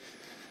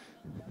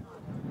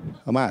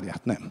 A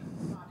Máriát nem.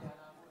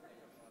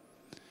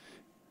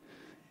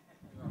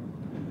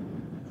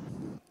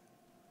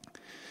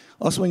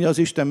 Azt mondja az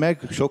Isten,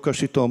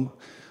 megsokasítom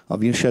a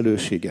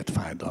viselőséget,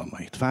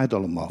 fájdalmait.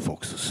 Fájdalommal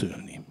fogsz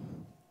szülni.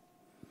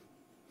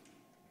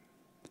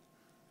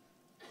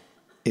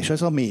 És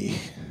ez a méh,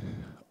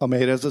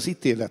 amelyre ez az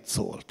ítélet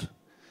szólt,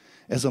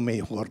 ez a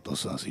méh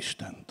hordozza az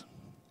Istent.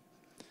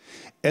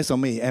 Ez a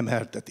méh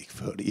emeltetik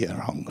föl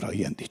ilyen rangra,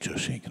 ilyen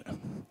dicsőségre.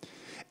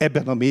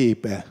 Ebben a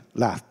méhbe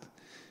lát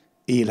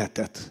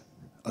életet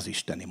az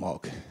isteni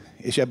mag.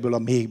 És ebből a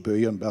méhből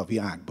jön be a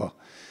világba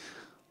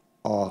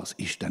az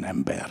Isten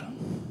ember.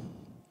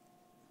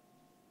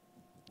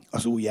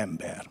 Az új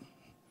ember.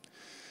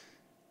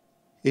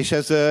 És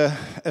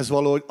ez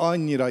valahogy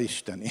annyira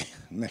isteni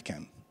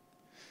nekem,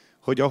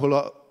 hogy ahol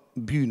a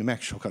bűn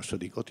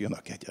megsokasodik, ott jön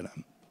a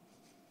kegyelem.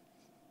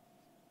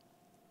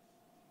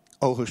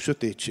 Ahol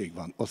sötétség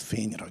van, ott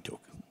fény ragyog.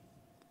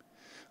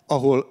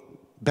 Ahol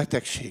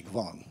betegség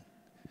van,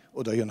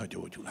 oda jön a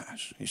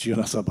gyógyulás, és jön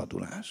a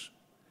szabadulás.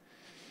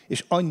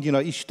 És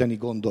annyira isteni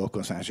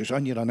gondolkozás, és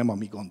annyira nem a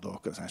mi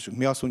gondolkozásunk.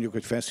 Mi azt mondjuk,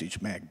 hogy feszíts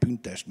meg,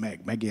 büntesd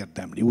meg,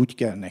 megérdemli, úgy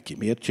kell neki,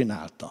 miért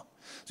csinálta?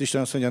 Az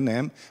Isten azt mondja,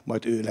 nem,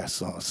 majd ő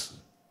lesz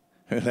az.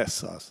 Ő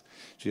lesz az.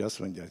 És azt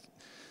mondja, hogy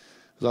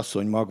az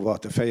asszony magva,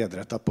 te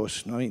fejedre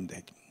tapos, na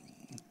mindegy.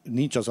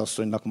 Nincs az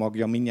asszonynak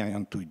magja,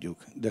 mindnyájan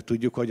tudjuk. De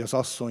tudjuk, hogy az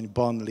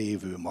asszonyban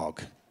lévő mag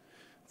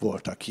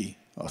volt, aki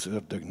az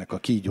ördögnek, a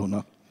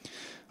kígyónak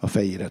a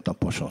fejére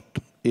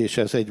taposott. És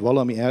ez egy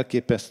valami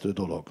elképesztő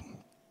dolog.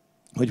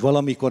 Hogy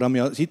valamikor, ami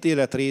az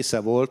ítélet része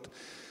volt,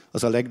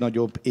 az a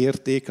legnagyobb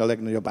érték, a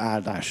legnagyobb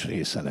áldás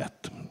része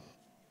lett.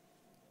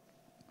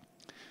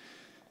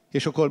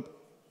 És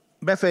akkor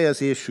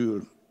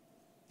befejezésül,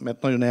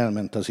 mert nagyon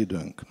elment az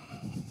időnk.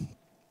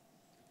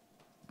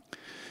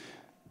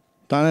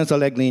 Talán ez a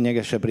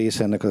leglényegesebb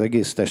része ennek az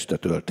egész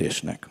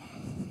testetöltésnek.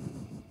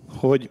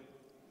 Hogy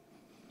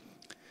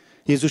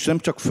Jézus nem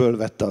csak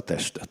fölvette a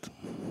testet,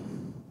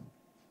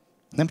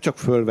 nem csak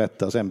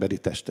fölvette az emberi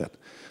testet,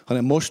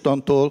 hanem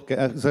mostantól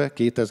kezdve,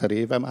 2000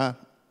 éve már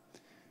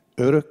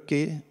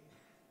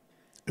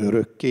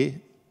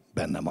örökké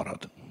benne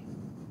marad.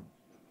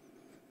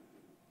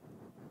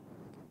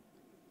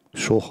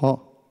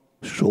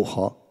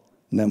 Soha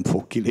nem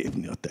fog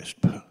kilépni a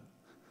testből.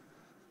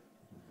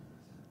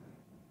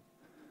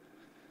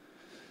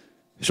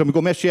 És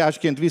amikor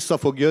messiásként vissza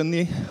fog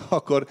jönni,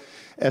 akkor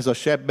ez a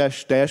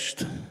sebbes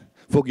test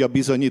fogja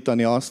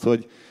bizonyítani azt,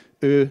 hogy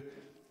ő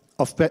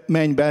a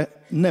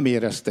mennybe nem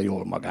érezte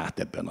jól magát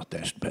ebben a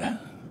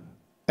testben.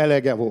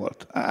 Elege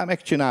volt.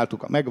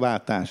 Megcsináltuk a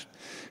megváltást,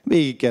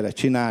 végig kellett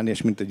csinálni,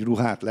 és mint egy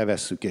ruhát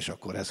levesszük, és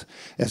akkor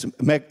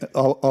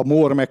a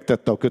mór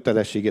megtette a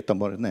kötelességét, a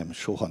mór nem,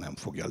 soha nem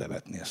fogja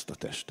levetni ezt a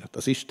testet.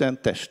 Az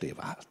Isten testé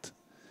vált.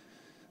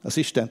 Az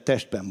Isten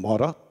testben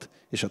maradt,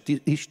 és az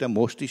Isten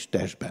most is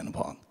testben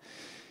van.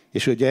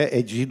 És ugye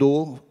egy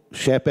zsidó,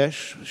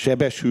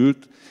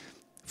 sebesült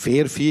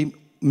férfi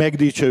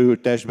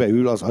megdicsőült testbe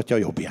ül az atya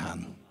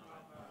jobbján.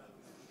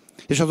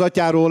 És az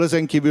atyáról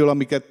ezen kívül,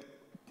 amiket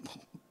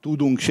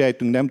tudunk,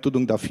 sejtünk, nem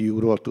tudunk, de a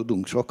fiúról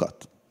tudunk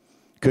sokat.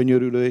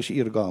 Könyörülő és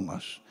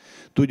irgalmas.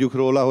 Tudjuk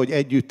róla, hogy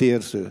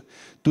együttérző.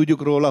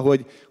 Tudjuk róla,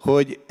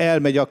 hogy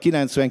elmegy a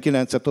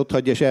 99-et, ott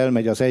hagyja, és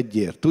elmegy az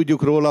egyért.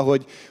 Tudjuk róla,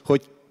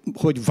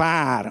 hogy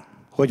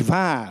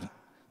vár.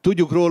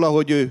 Tudjuk róla,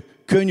 hogy ő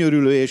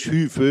könyörülő és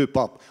hű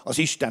főpap az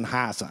Isten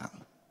házán.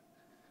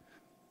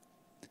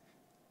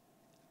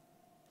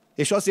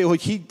 És azért,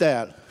 hogy hidd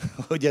el,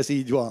 hogy ez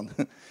így van.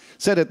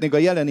 Szeretnék a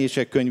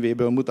Jelenések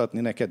könyvéből mutatni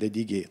neked egy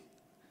igét.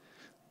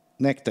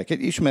 Nektek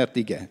egy ismert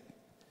ige.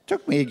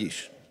 Csak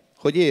mégis,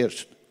 hogy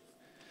értsd,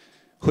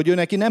 hogy ő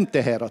neki nem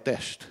teher a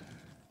test.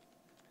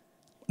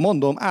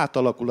 Mondom,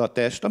 átalakul a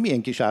test, a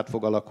miénk is át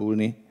fog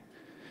alakulni.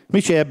 Mi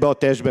se ebbe a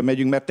testbe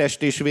megyünk, mert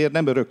test és vér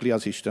nem örökli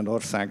az Isten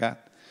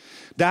országát.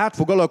 De át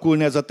fog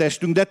alakulni ez a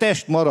testünk, de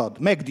test marad,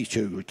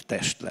 megdicsőült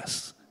test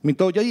lesz.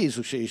 Mint ahogy a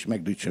Jézusé is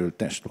megdicsőült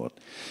test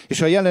volt.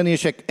 És a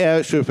Jelenések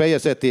első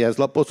fejezetéhez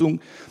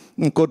lapozunk,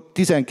 akkor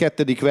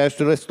 12.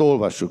 verstől ezt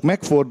olvassuk.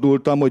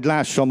 Megfordultam, hogy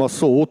lássam a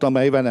szót,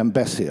 amely velem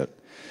beszélt.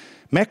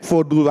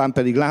 Megfordulván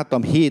pedig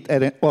láttam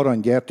 7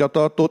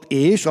 aranygyertyatartót,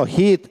 és a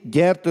 7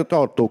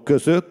 gyertyatartó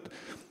között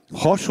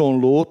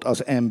hasonlót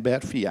az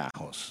ember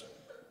fiához.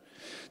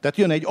 Tehát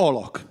jön egy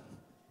alak.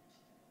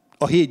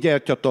 A 7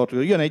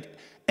 gyertyatartó, jön egy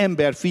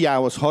ember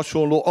fiához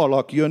hasonló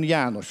alak, jön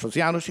Jánoshoz.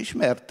 János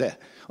ismerte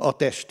a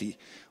testi,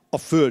 a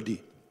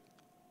földi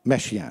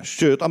mesiáns.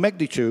 Sőt, a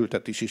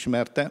megdicsőültet is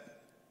ismerte,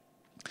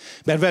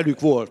 mert velük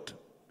volt.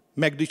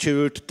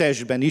 Megdicsőült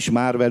testben is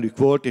már velük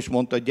volt, és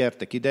mondta,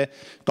 gyertek ide,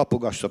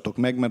 tapogassatok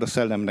meg, mert a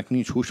szellemnek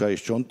nincs húsa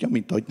és csontja,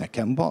 mint ahogy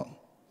nekem van.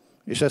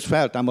 És ez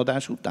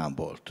feltámadás után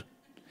volt.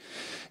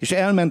 És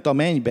elment a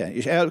mennybe,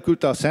 és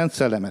elküldte a Szent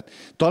Szellemet.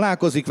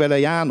 Találkozik vele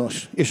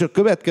János, és a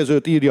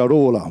következőt írja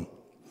róla.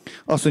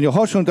 Azt mondja,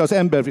 hasonlít az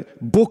ember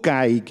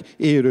bokáig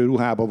érő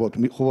ruhába volt.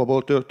 Hova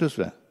volt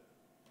öltözve?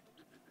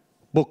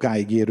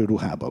 Bokáig érő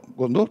ruhába.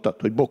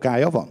 Gondoltad, hogy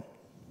bokája van?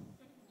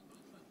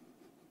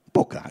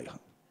 Bokája.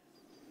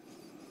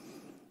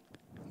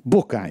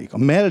 Bokáig. A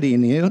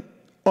mellénél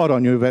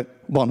aranyöve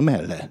van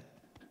melle.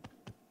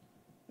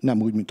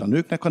 Nem úgy, mint a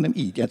nőknek, hanem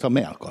így, ez a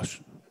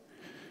mellkas.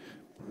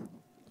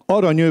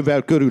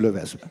 Aranyővel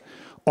körülövezve.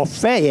 A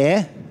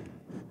feje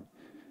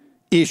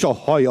és a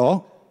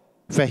haja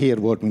fehér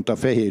volt, mint a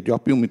fehér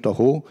gyapjú, mint a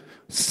hó,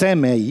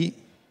 szemei,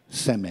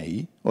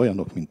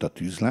 olyanok, mint a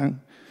tűzláng,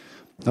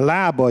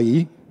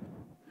 lábai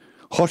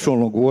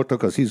hasonlók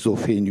voltak az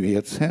izzófényű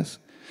érchez,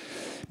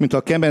 mint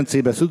a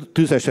kemencébe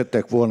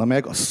tüzesedtek volna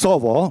meg, a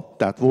szava,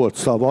 tehát volt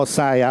szava, a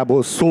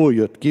szájából szó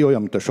jött ki,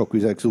 olyan, mint a sok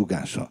üzeg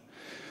zúgása.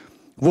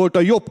 Volt a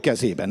jobb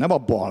kezében, nem a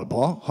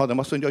balba, hanem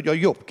azt mondja, hogy a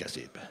jobb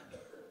kezében.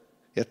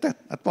 Érted?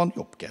 Hát van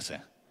jobb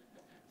keze.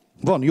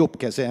 Van jobb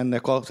keze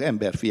ennek az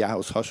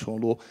emberfiához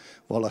hasonló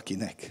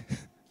valakinek.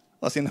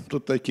 Azért nem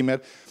tudta, hogy ki,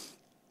 mert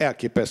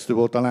elképesztő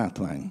volt a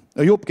látvány.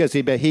 A jobb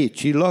kezében 7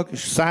 csillag, és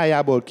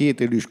szájából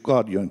 2 élős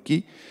kard jön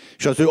ki,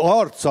 és az ő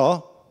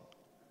arca,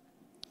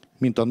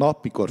 mint a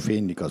nap, mikor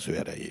fénylik az ő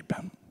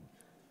erejében.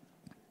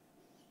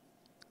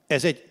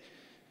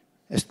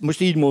 Ezt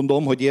most így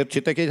mondom, hogy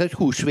értsétek, ez egy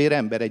húsvér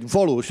ember, egy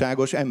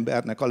valóságos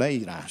embernek a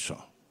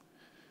leírása.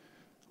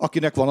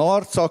 Akinek van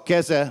arca,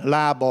 keze,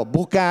 lába,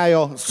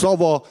 bokája,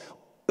 szava,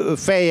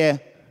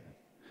 feje,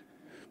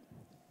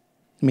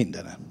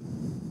 mindene.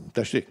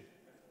 Tessék?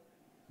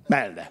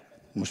 Melle.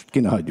 Most ki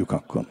ne hagyjuk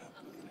akkor.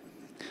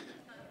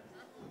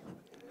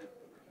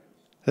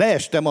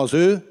 Leestem az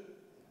ő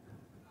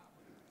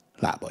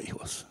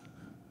lábaihoz.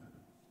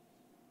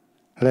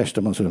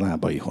 Leestem az ő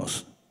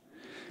lábaihoz.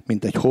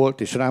 Mint egy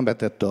holt, és rám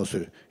vetette az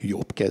ő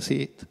jobb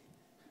kezét,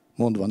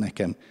 mondva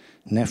nekem,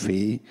 ne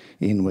félj,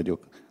 én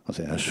vagyok az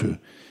első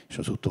és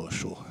az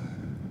utolsó.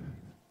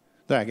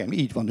 Drágám,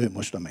 így van ő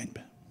most a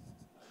mennyben.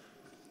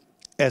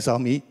 Ez a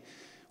mi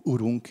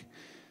Urunk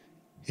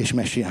és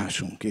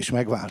mesiásunk, és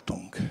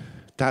megváltunk.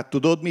 Tehát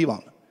tudod, mi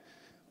van?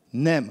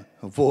 Nem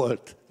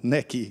volt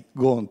neki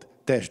gond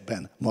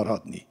testben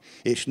maradni.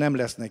 És nem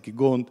lesz neki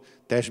gond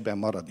testben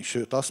maradni.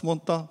 Sőt, azt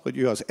mondta, hogy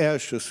ő az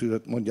első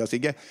szülött, mondja az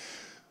ige,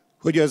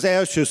 hogy az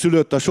első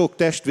szülött a sok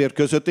testvér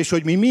között, és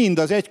hogy mi mind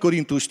az 1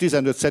 Korintus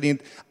 15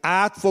 szerint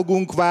át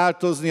fogunk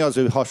változni az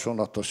ő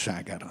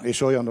hasonlatosságára.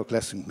 És olyanok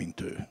leszünk,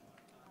 mint ő.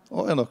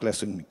 Olyanok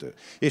leszünk, mint ő.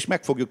 És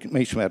meg fogjuk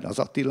ismerni az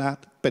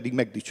Attilát, pedig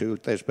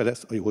megdicsőült testbe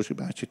lesz, a Józsi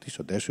bácsit is,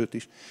 a Dezsőt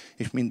is,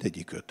 és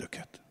mindegyik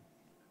ötöket.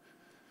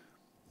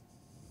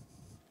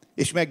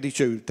 És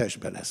megdicsőült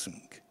testbe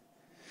leszünk.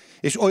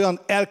 És olyan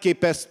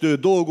elképesztő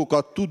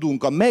dolgokat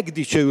tudunk a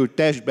megdicsőült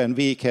testben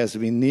véghez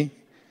vinni,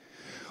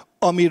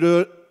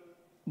 amiről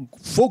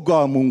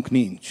fogalmunk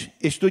nincs.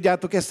 És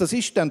tudjátok, ezt az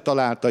Isten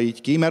találta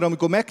így ki, mert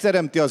amikor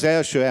megteremti az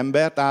első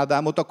embert,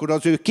 Ádámot, akkor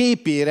az ő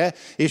képére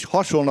és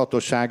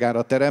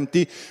hasonlatosságára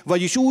teremti,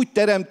 vagyis úgy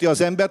teremti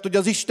az embert, hogy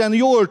az Isten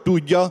jól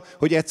tudja,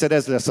 hogy egyszer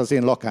ez lesz az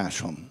én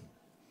lakásom.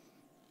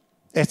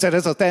 Egyszer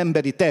ez az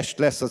emberi test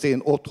lesz az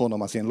én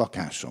otthonom, az én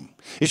lakásom.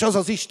 És az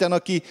az Isten,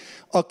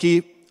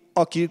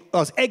 aki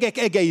az egek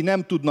egei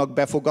nem tudnak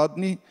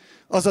befogadni,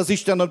 az az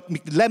Isten,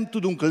 amit nem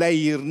tudunk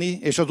leírni,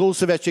 és az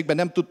Ószövetségben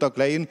nem tudtak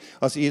leírni,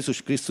 az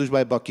Jézus Krisztusban,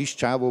 ebbe a kis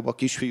csávóba,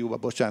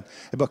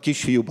 ebbe a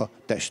kisfiúba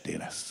testé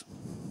lesz.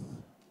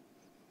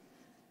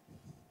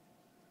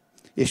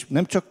 És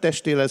nem csak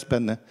testé lesz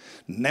benne,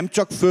 nem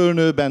csak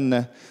fölnő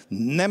benne,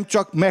 nem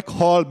csak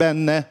meghal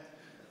benne,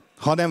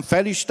 hanem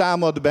fel is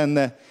támad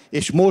benne,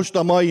 és most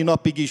a mai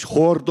napig is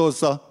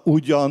hordozza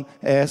ugyan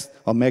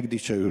ezt a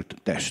megdicsőült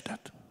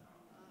testet.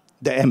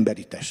 De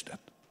emberi testet.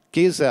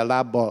 Kézzel,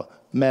 lábbal,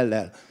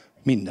 mellel,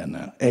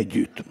 mindennel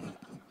együtt.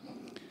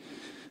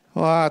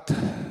 Hát,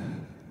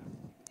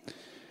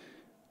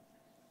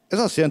 ez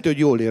azt jelenti, hogy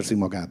jól érzi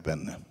magát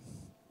benne.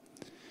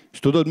 És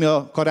tudod, mi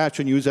a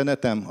karácsonyi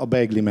üzenetem a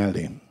beigli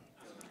mellé?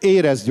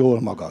 Érezd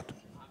jól magad.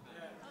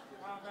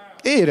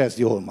 Érezd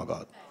jól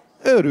magad.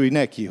 Örülj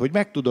neki, hogy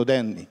meg tudod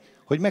enni,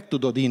 hogy meg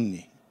tudod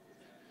inni.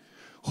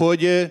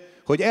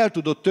 Hogy el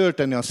tudod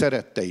tölteni a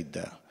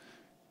szeretteiddel.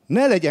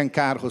 Ne legyen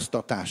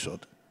kárhoztatásod.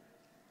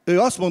 Ő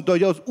azt mondta,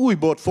 hogy az új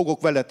bort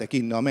fogok veletek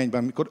inni a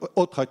mennyben, amikor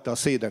ott hagyta a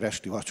széder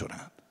esti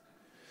vacsorát.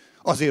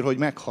 Azért, hogy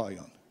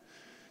meghalljon.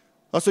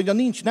 Azt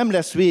mondja, nem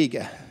lesz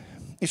vége.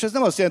 És ez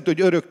nem azt jelenti,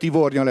 hogy örök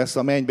tivornya lesz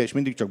a mennybe, és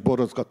mindig csak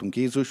borozgatunk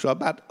Jézussal,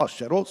 bár az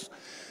se rossz,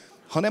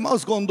 hanem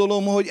azt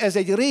gondolom, hogy ez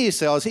egy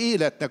része az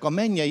életnek, a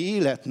mennyei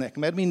életnek,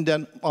 mert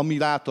minden, ami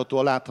látható,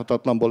 a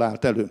láthatatlanból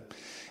állt elő.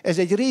 Ez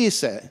egy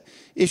része,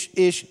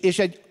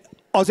 és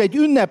az egy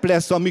ünnep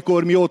lesz,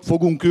 amikor mi ott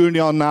fogunk ülni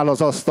annál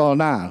az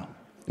asztalnál.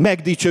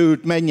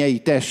 Megdicsőült mennyei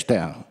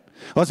testtel.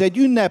 Az egy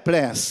ünnep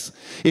lesz.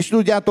 És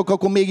tudjátok,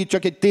 akkor még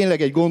csak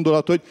tényleg egy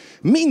gondolat, hogy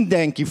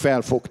mindenki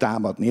fel fog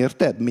támadni,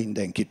 érted?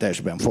 Mindenki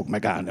testben fog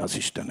megállni az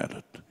Isten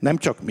előtt. Nem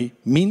csak mi,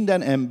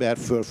 minden ember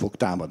föl fog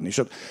támadni. És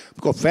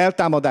amikor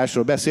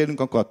feltámadásról beszélünk,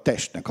 akkor a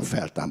testnek a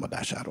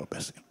feltámadásáról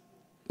beszélünk.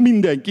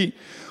 Mindenki,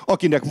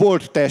 akinek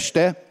volt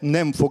teste,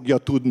 nem fogja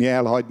tudni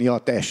elhagyni a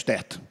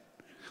testet,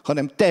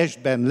 hanem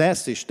testben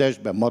lesz, és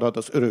testben marad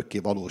az örökké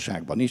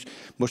valóságban is.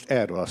 Most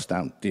erről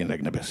aztán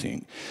tényleg ne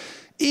beszéljünk.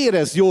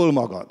 Érezd jól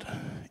magad.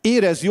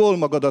 Érezd jól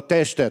magad a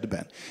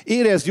testedben.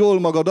 Érezd jól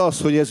magad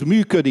azt, hogy ez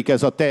működik,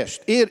 ez a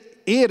test.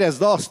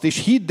 Érezd azt,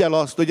 és hidd el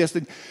azt,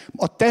 hogy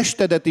a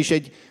testedet is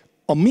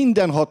a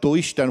mindenható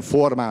Isten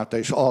formálta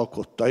és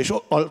alkotta. És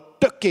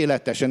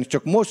tökéletesen,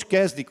 csak most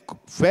kezdik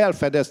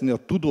felfedezni a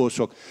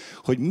tudósok,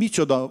 hogy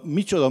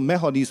micsoda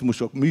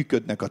mechanizmusok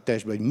működnek a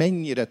testben, hogy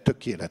mennyire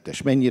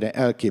tökéletes, mennyire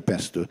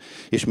elképesztő,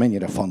 és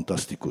mennyire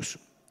fantasztikus.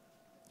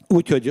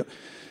 Úgyhogy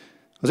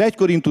az 1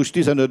 Korintus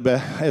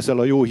 15-ben ezzel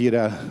a jó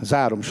hírrel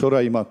zárom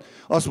soraimat.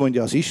 Azt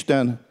mondja az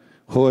Isten,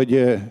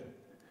 hogy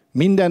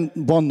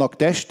vannak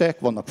testek,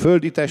 vannak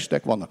földi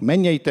testek, vannak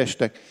mennyei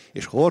testek,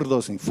 és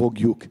hordozni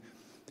fogjuk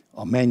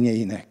a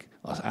mennyeinek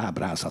az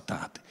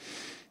ábrázatát.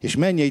 És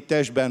mennyei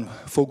testben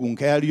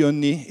fogunk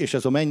eljönni, és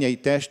ez a mennyei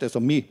test, ez a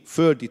mi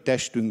földi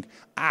testünk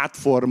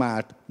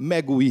átformált,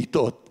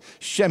 megújított,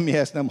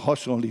 semmihez nem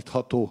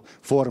hasonlítható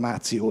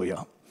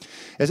formációja.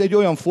 Ez egy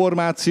olyan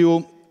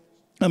formáció,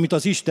 amit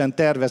az Isten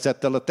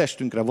tervezett el a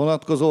testünkre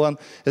vonatkozóan,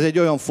 ez egy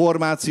olyan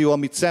formáció,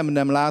 amit szem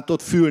nem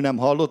látott, fül nem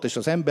hallott, és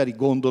az emberi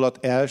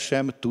gondolat el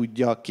sem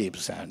tudja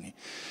képzelni.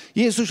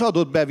 Jézus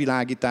adott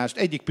bevilágítást,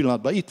 egyik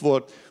pillanatban itt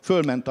volt,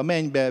 fölment a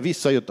mennybe,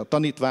 visszajött a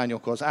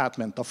tanítványokhoz,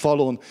 átment a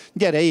falon,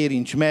 gyere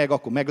érints meg,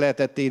 akkor meg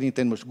lehetett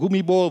érinteni, most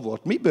gumiból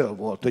volt, miből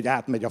volt, hogy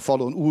átmegy a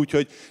falon úgy,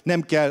 hogy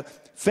nem kell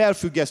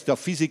felfüggeszti a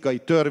fizikai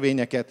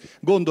törvényeket,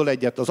 gondol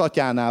egyet az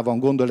atyánál van,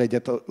 gondol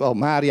egyet a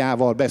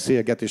Máriával,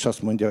 beszélget, és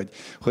azt mondja,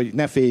 hogy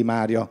ne félj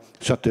Mária,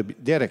 stb.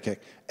 Gyerekek,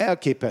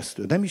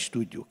 elképesztő, nem is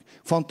tudjuk,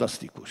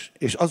 fantasztikus.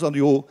 És az a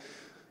jó,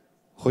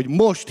 hogy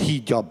most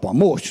higgy abba,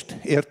 most,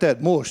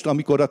 érted? Most,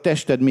 amikor a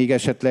tested még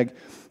esetleg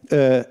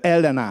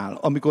ellenáll,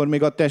 amikor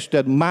még a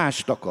tested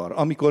mást akar,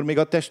 amikor még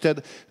a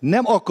tested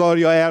nem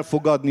akarja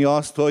elfogadni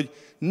azt, hogy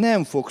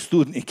nem fogsz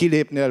tudni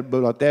kilépni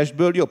ebből a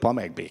testből, jobb, ha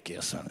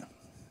megbékélsz velem.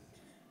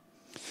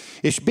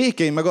 És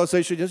békélj meg azzal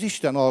is, hogy az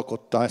Isten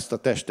alkotta ezt a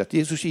testet.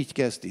 Jézus így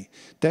kezdi.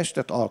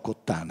 Testet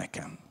alkottál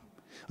nekem.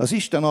 Az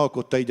Isten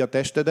alkotta így a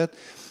testedet,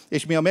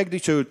 és mi a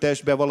megdicsőült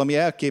testben valami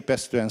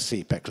elképesztően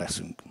szépek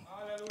leszünk.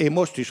 Én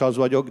most is az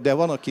vagyok, de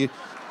van, aki...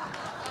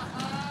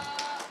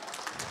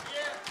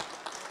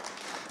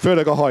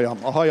 Főleg a hajam.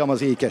 A hajam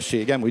az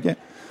ékességem, ugye?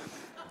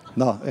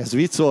 Na, ez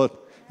vicc volt,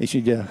 és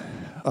így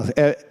az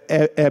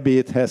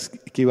ebédhez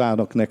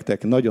kívánok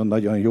nektek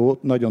nagyon-nagyon jó,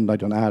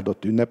 nagyon-nagyon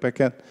áldott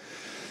ünnepeket,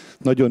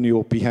 nagyon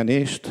jó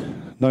pihenést,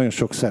 nagyon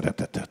sok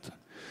szeretetet.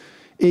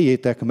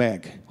 Éljétek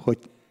meg,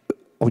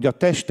 hogy a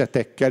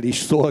testetekkel is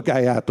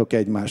szolgáljátok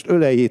egymást,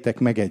 öleljétek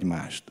meg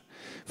egymást.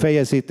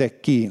 Fejezzétek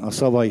ki a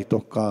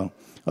szavaitokkal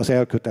az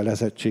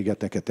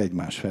elkötelezettségeteket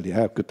egymás felé,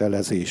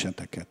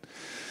 elkötelezéseteket.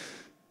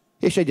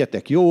 És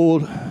egyetek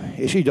jól,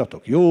 és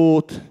igyatok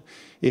jót,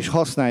 és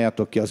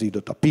használjátok ki az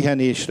időt a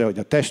pihenésre, hogy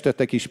a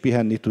testetek is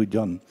pihenni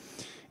tudjon.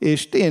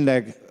 És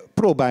tényleg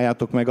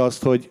próbáljátok meg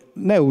azt, hogy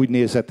ne úgy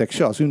nézzetek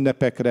se az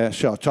ünnepekre,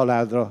 se a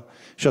családra,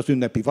 se az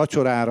ünnepi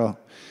vacsorára,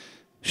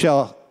 se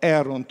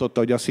elrontotta,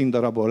 hogy a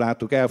színdarabból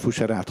láttuk,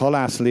 elfuserált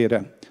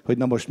halászlére, hogy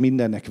na most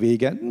mindennek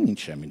vége, nincs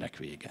semminek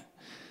vége.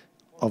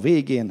 A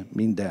végén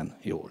minden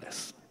jó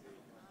lesz.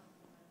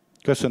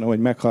 Köszönöm, hogy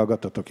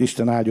meghallgattatok.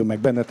 Isten áldjon meg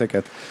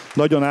benneteket.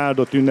 Nagyon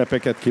áldott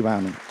ünnepeket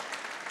kívánunk.